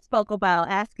spoke about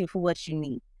asking for what you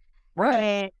need. Right.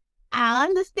 And I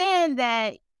understand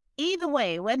that either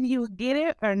way, whether you get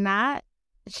it or not,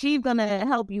 she's gonna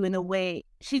help you in a way.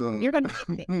 You're gonna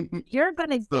get there. You're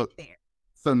gonna get there.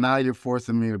 So now you're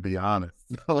forcing me to be honest.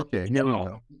 Okay, here we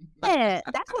go. Yeah,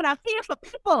 that's what I'm here for.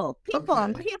 People, okay.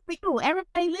 I'm here for you.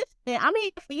 Everybody listening, I'm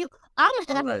here for you. I'm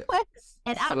gonna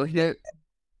So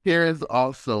here is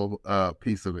also a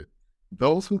piece of it.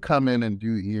 Those who come in and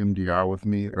do EMDR with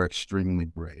me are extremely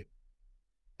brave.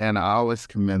 And I always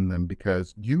commend them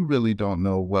because you really don't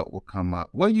know what will come up.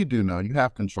 Well, you do know. You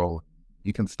have control.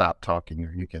 You can stop talking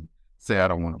or you can say, I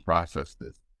don't want to process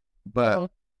this. But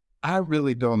I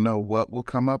really don't know what will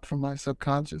come up from my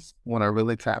subconscious when I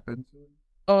really tap into it.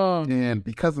 And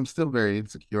because I'm still very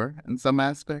insecure in some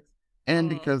aspects, and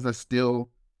because I still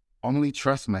only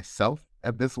trust myself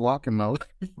at this walk in my life,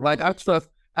 like I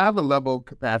have a level of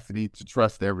capacity to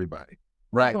trust everybody,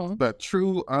 right? But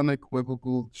true,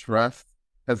 unequivocal trust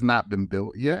has not been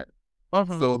built yet.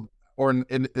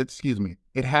 Excuse me,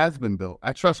 it has been built.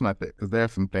 I trust my fit because there are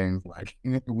some things like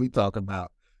we talk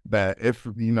about that if,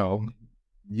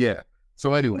 yeah.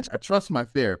 So anyways, I trust my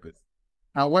therapist.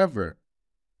 However,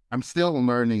 I'm still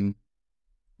learning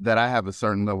that I have a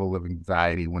certain level of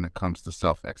anxiety when it comes to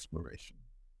self-exploration.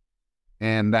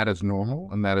 And that is normal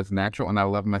and that is natural. And I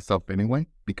love myself anyway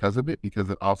because of it, because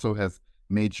it also has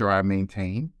made sure I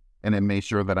maintain and it made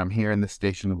sure that I'm here in the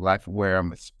station of life where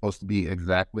I'm supposed to be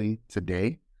exactly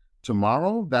today.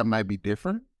 Tomorrow, that might be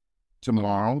different.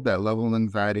 Tomorrow, that level of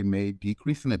anxiety may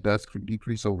decrease, and it does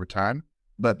decrease over time.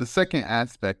 But the second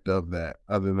aspect of that,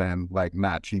 other than like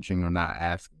not teaching or not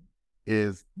asking,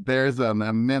 is there's an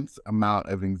immense amount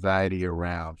of anxiety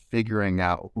around figuring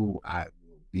out who I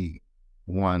will be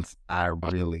once I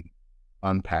really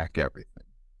unpack everything.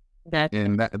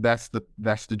 And that's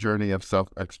the journey of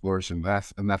self-exploration.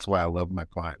 That's why I love my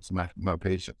clients, my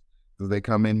patients, because they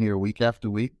come in here week after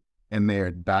week and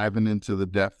they're diving into the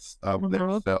depths of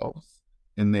themselves,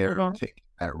 and they're taking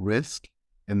that risk,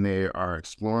 and they are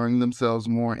exploring themselves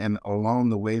more, and along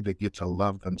the way they get to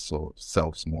love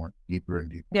themselves more, deeper and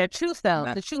deeper. Their true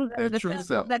self, the true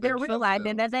self that they're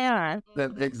realizing that they are.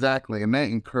 Exactly, and that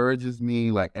encourages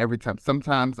me. Like every time,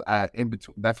 sometimes in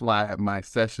between. That's why I have my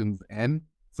sessions end,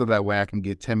 so that way I can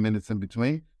get 10 minutes in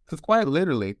between. Because quite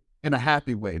literally, in a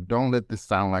happy way. Don't let this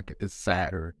sound like it's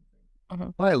sad or.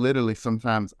 Quite literally,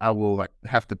 sometimes I will like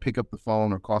have to pick up the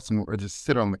phone or call someone or just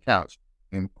sit on the couch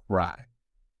and cry.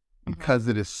 Because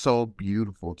it is so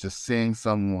beautiful just seeing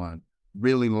someone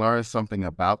really learn something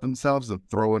about themselves and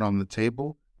throw it on the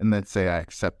table and then say, I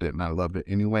accept it and I love it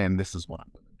anyway, and this is what I'm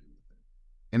going to do with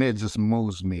it. And it just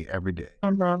moves me every day.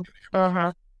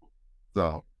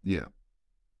 So, yeah.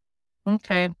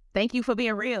 Okay. Thank you for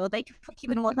being real. Thank you for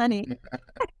keeping it 100.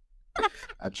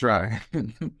 I try.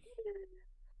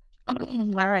 All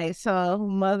right. So,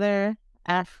 Mother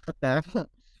Africa.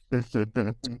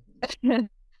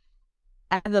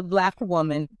 As a Black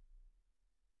woman,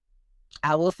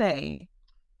 I will say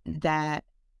that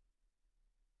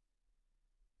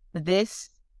this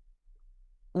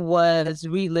was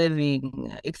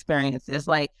reliving experiences.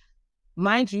 Like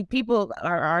mind you, people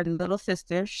are our little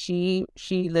sister. She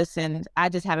listened. I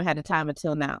just haven't had the time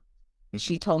until now.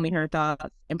 She told me her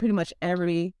thoughts, and pretty much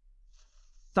every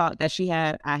thought that she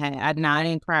had, I had. Now I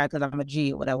didn't cry because I'm a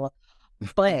G or whatever.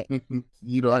 But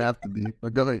You don't have to be.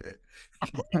 But go ahead.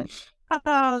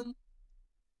 um,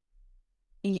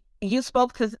 you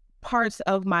spoke to parts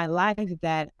of my life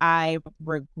that I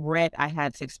regret I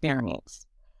had to experience,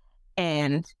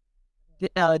 and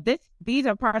these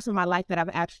are parts of my life that I've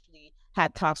actually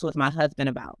had talks with my husband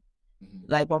about.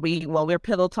 Like when we're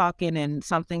pillow talking and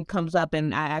something comes up,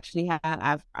 and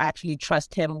I've actually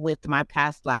trust him with my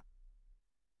past life.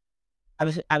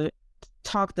 I've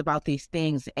talked about these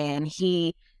things, and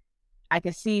I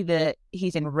can see that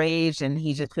he's enraged, and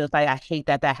he just feels like, I hate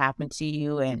that happened to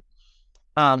you. And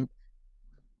um,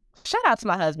 shout out to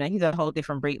my husband. He's a whole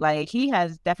different breed. Like, he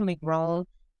has definitely grown,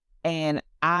 and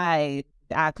I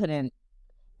couldn't.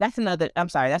 That's another. I'm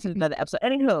sorry. That's another episode.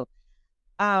 Anywho,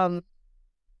 um,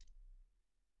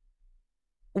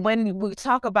 when we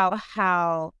talk about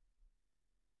how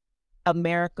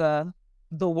America,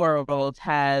 the world,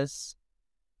 has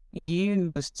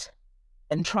used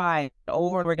and tried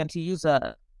over and over again to use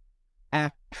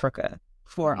Africa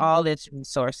for all its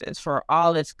resources, for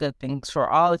all its good things, for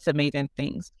all its amazing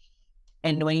things.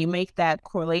 And when you make that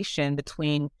correlation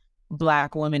between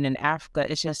Black women in Africa,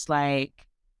 it's just like,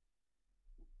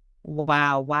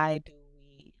 wow, why do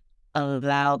we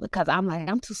allow? Because I'm like,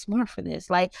 I'm too smart for this.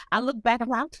 Like, I look back, I'm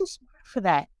like, I'm too smart for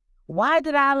that. Why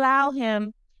did I allow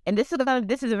him? And this is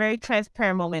a very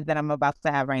transparent moment that I'm about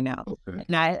to have right now. Okay.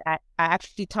 And I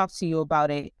actually talked to you about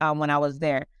it when I was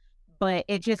there. But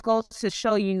it just goes to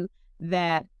show you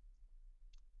that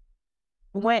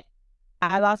when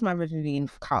I lost my virginity in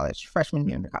college, freshman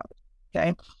year in college,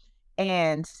 okay?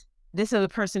 And this is a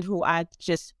person who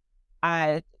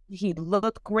he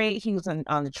looked great. He was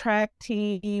on the track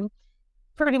team,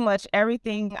 pretty much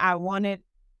everything I wanted,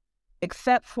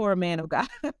 except for a man of God,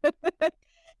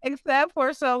 except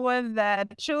for someone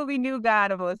that truly knew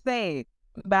God and was saved.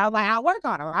 But I was like, I'll work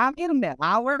on him. I'll get him there.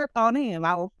 I'll work on him.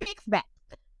 I will fix that.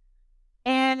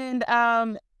 And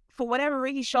for whatever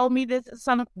reason, he showed me this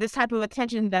type of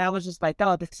attention that I was just like,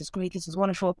 oh, this is great. This is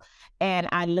wonderful. And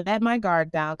I let my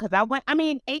guard down because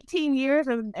 18 years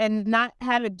and not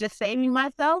having just saving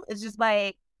myself, it's just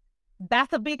like,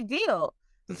 that's a big deal.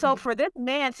 So for this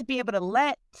man to be able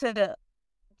to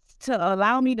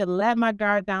allow me to let my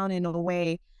guard down in a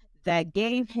way that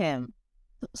gave him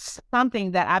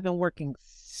something that I've been working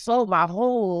so my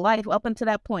whole life up until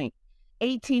that point,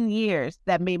 18 years,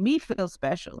 that made me feel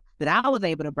special, that I was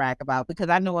able to brag about, because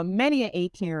I know of many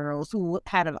 18-year-olds who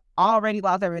had already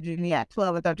lost their virginity at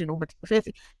 12 or 13 over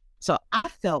 50. So I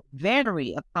felt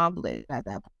very accomplished at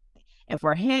that point. And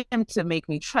for him to make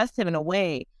me trust him in a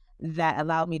way that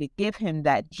allowed me to give him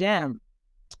that gem,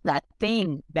 that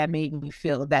thing that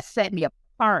that set me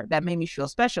apart, that made me feel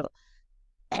special.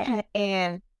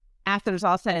 And after it's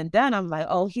all said and done, I'm like,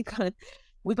 oh,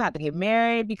 we about to get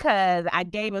married, because I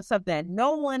gave him something that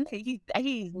no one,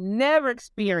 he's never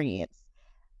experienced.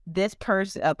 A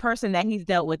person that he's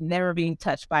dealt with never being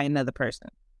touched by another person,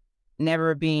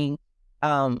 never being,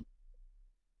 that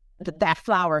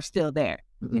flower is still there.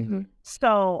 Mm-hmm.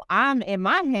 So I'm in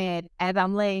my head as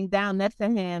I'm laying down next to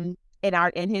him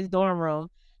in his dorm room,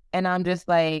 and I'm just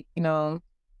like,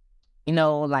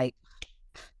 like,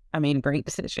 I made a great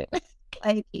decision.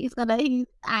 Like, this is gonna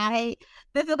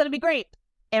be great.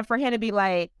 And for him to be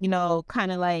like, kind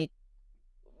of like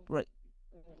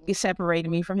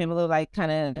separating me from him a little, like,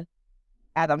 kind of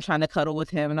as I'm trying to cuddle with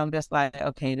him, and I'm just like,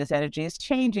 okay, this energy is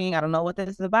changing. I don't know what this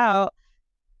is about.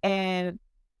 And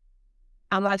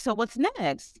I'm like, so what's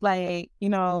next? Like,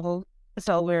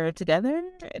 so we're together?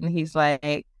 And he's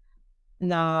like,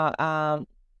 no,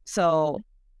 so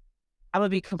I'm gonna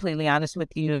be completely honest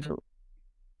with you.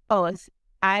 Oh,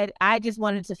 I just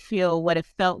wanted to feel what it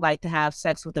felt like to have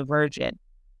sex with a virgin.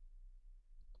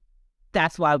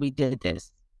 That's why we did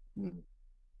this.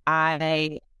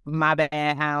 My bad.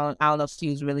 I don't know if she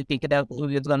was really thinking that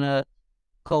we was gonna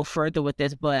go further with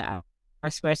this, but I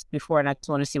expressed before, and I just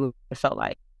want to see what it felt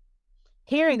like.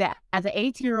 Hearing that as an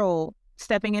 18-year-old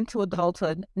stepping into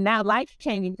adulthood, now life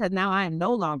changing, because now I am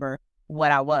no longer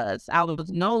what I was. I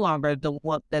was no longer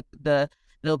the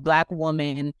Black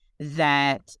woman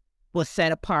that was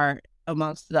set apart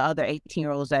amongst the other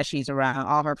 18-year-olds that she's around,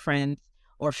 all her friends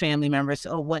or family members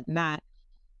or whatnot.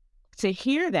 To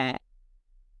hear that,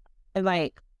 and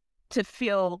like, to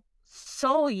feel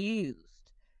so used,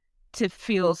 to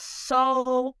feel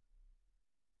so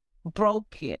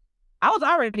broken. I was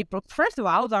already First of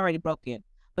all, I was already broken,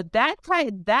 but that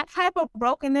type of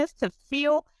brokenness, to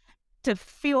feel to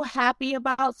feel happy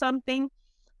about something,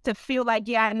 to feel like,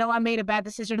 yeah, I know I made a bad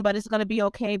decision, but it's going to be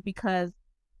okay because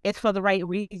it's for the right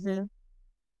reason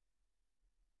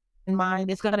in mind.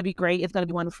 It's going to be great. It's going to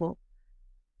be wonderful.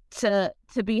 To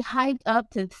be hyped up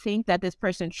to think that this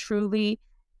person truly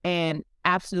and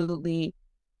absolutely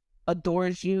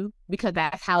adores you because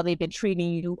that's how they've been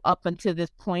treating you up until this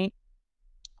point,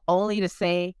 only to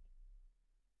say,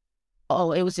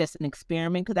 "Oh, it was just an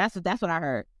experiment." Because that's what I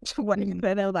heard when he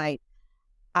said it. Like,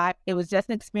 it was just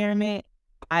an experiment.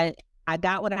 I I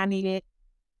got what I needed.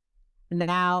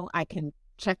 Now I can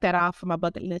check that off from my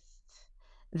bucket list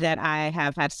that I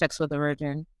have had sex with a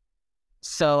virgin.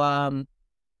 So,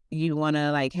 you want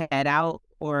to like head out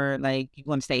or like you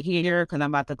want to stay here? Because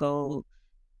I'm about to go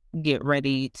get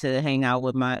ready to hang out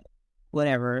with my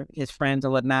whatever his friends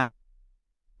or whatnot.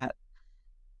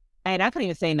 And I couldn't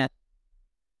even say nothing.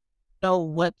 Know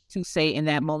what to say in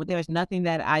that moment. There's nothing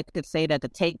that I could say that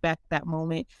could take back that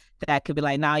moment. That could be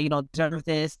like, "Nah, you don't deserve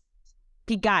this."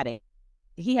 He got it.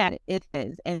 He had it. It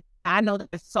is, and I know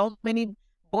that there's so many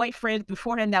boyfriends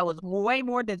before him that was way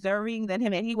more deserving than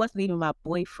him, and he wasn't even my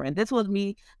boyfriend. This was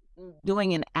me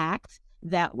doing an act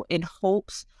that, in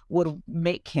hopes, would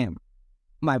make him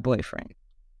my boyfriend,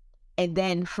 and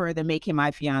then further make him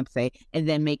my fiance, and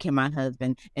then make him my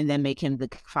husband, and then make him the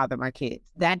father of my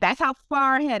kids. That's how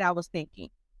far ahead I was thinking,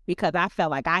 because I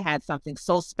felt like I had something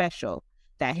so special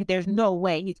that there's no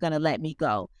way he's gonna let me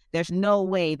go. There's no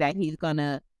way that he's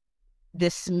gonna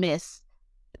dismiss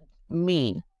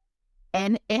me.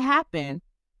 And it happened.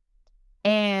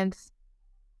 And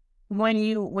when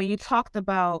you talked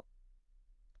about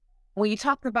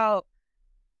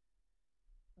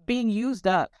being used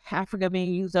up, Africa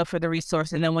being used up for the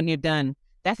resource, and then when you're done,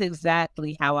 that's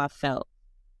exactly how I felt.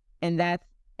 And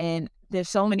and there's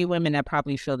so many women that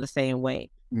probably feel the same way.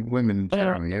 Women in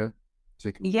general, yeah.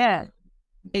 Yeah,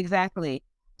 exactly.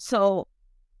 So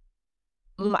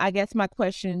I guess my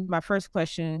first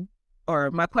question,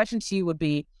 or my question to you would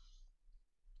be,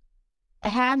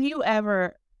 have you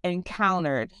ever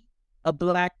encountered a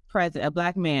black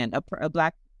man, a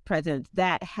black president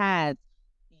that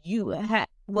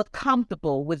was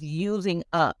comfortable with using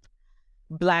up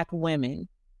black women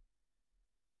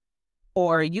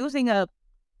or using up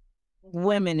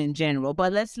women in general?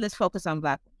 But let's focus on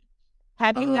black women.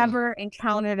 Have you ever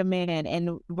encountered a man,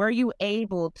 and were you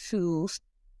able to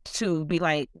be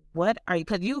like, what are you?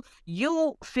 Because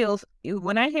you feel,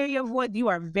 when I hear your voice, you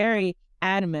are very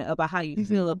adamant about how you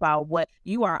feel about what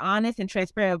you are, honest and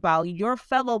transparent about your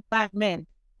fellow black men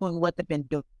doing what they've been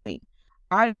doing.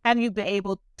 Have you been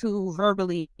able to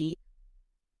verbally,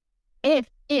 if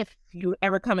you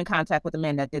ever come in contact with a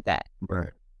man that did that? Right.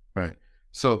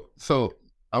 So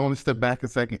I want to step back a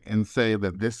second and say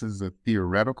that this is a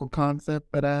theoretical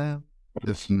concept that I have.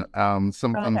 This some things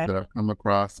that I've come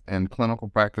across in clinical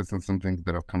practice and some things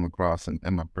that I've come across in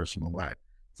my personal life.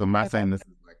 So I'm not saying this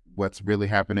is like what's really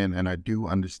happening, and I do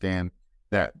understand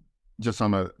that just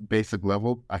on a basic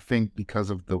level, I think because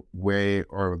of the way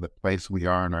or the place we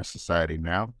are in our society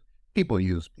now, people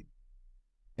use people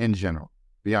in general,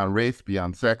 beyond race,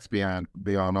 beyond sex, beyond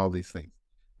all these things.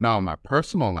 Now, in my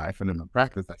personal life and in my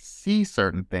practice, I see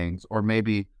certain things, or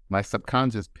maybe my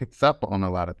subconscious picks up on a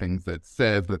lot of things that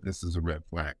says that this is a red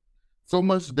flag. So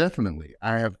most definitely,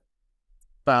 I have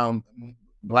found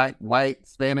black, white,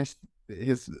 Spanish,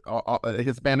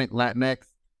 Hispanic, Latinx,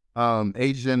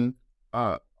 Asian,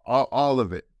 all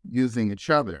of it using each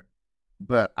other.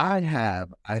 But I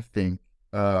have, I think,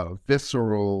 a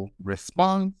visceral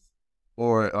response,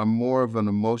 or a more of an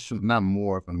emotional, not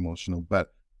more of an emotional,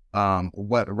 but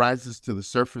what rises to the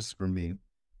surface for me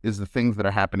is the things that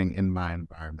are happening in my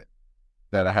environment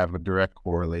that I have a direct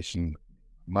correlation with.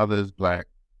 My mother is black.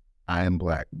 I am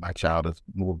black. My child is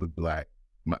more than black.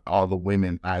 All the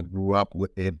women I grew up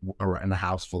with in a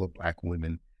house full of black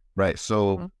women, right?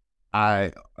 So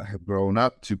I have grown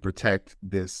up to protect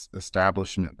this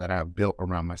establishment that I've built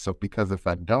around myself, because if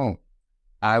I don't,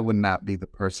 I would not be the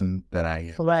person that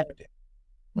I am. Right.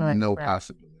 No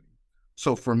possibility.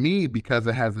 So for me, because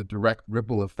it has a direct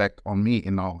ripple effect on me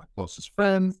and all my closest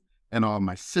friends and all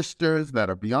my sisters that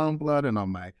are beyond blood and all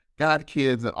my god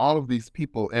kids and all of these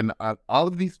people, and all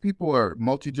of these people are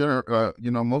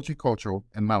multicultural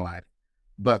in my life,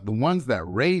 but the ones that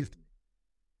raised me,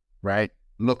 right,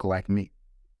 look like me.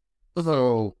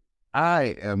 So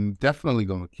I am definitely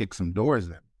going to kick some doors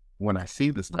in when I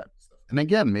see this type of stuff. And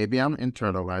again, maybe I'm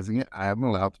internalizing it. I am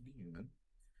allowed to be human.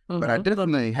 But I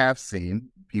definitely have seen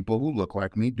people who look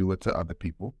like me do it to other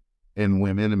people, and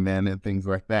women and men and things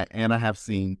like that. And I have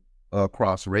seen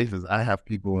across races. I have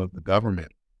people in the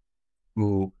government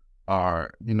who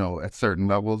are, at certain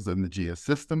levels in the GS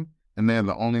system and they're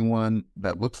the only one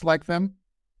that looks like them,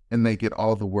 and they get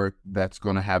all the work that's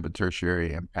going to have a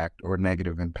tertiary impact or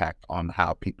negative impact on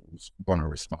how people's going to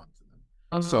respond to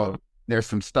them. So there's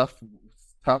some tough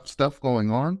stuff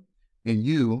going on, and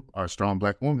you are a strong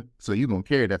Black woman. So you're going to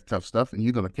carry that tough stuff, and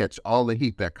you're going to catch all the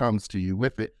heat that comes to you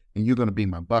with it, and you're going to be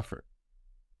my buffer.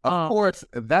 Of course,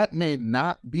 that may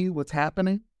not be what's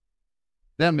happening.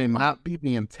 That may not be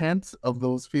the intent of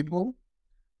those people,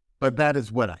 but that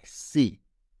is what I see.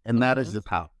 And that is just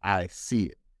how I see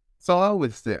it. So I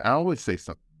always say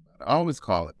something about it. I always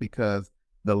call it, because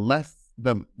the less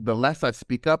I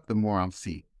speak up, the more I'll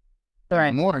see.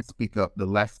 Right. The more I speak up, the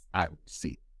less I will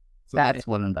see. So that's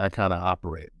when I kind of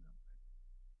operate.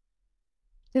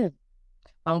 Good.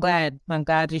 I'm glad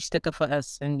you stuck up for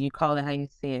us and you call it how you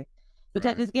see it.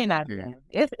 Because it's getting out of hand.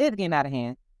 It's getting out of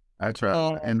hand. I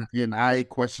try. And I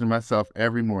question myself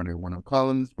every morning when I'm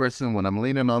calling this person, when I'm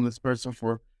leaning on this person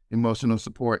for emotional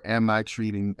support. Am I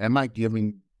giving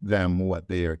them what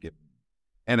they are giving?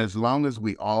 And as long as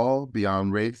we all,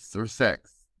 beyond race or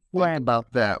sex, think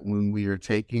about that when we are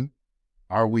taking,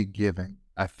 are we giving?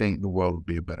 I think the world would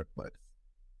be a better place.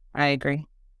 I agree.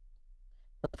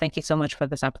 Well, thank you so much for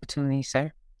this opportunity,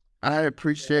 sir. I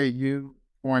appreciate you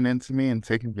pouring into me and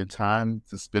taking your time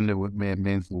to spend it with me. It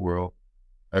means the world.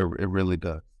 It really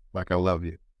does. Like, I love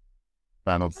you.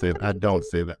 I don't say that. I don't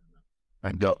say that.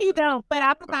 I don't. You don't, but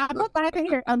I'm glad to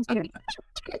hear. I'm kidding.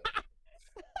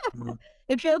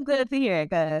 It feels good to hear,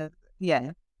 because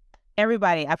I feel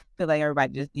like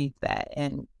everybody just needs that.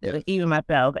 And even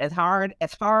myself, as hard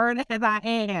as I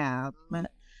am,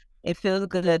 it feels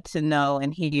good to know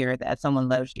and hear that someone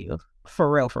loves you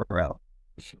for real.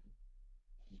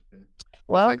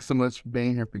 Well, thanks so much for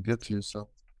being here. Be good to yourself.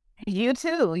 You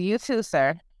too,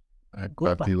 sir. All right,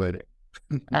 talk to you later.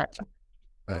 All right.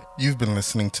 Bye. You've been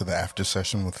listening to The After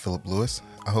Session with Philip Lewis.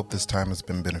 I hope this time has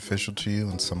been beneficial to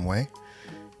you in some way.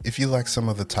 If you like some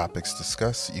of the topics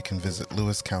discussed, you can visit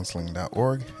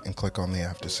lewiscounseling.org and click on The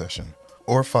After Session,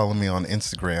 or follow me on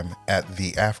Instagram at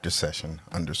 @theaftersession_.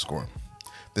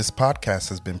 This podcast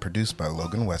has been produced by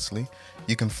Logan Wesley.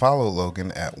 You can follow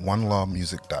Logan at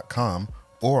onelawmusic.com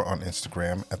or on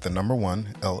Instagram at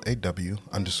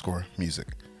 @1LAW_music.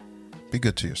 Be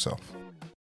good to yourself.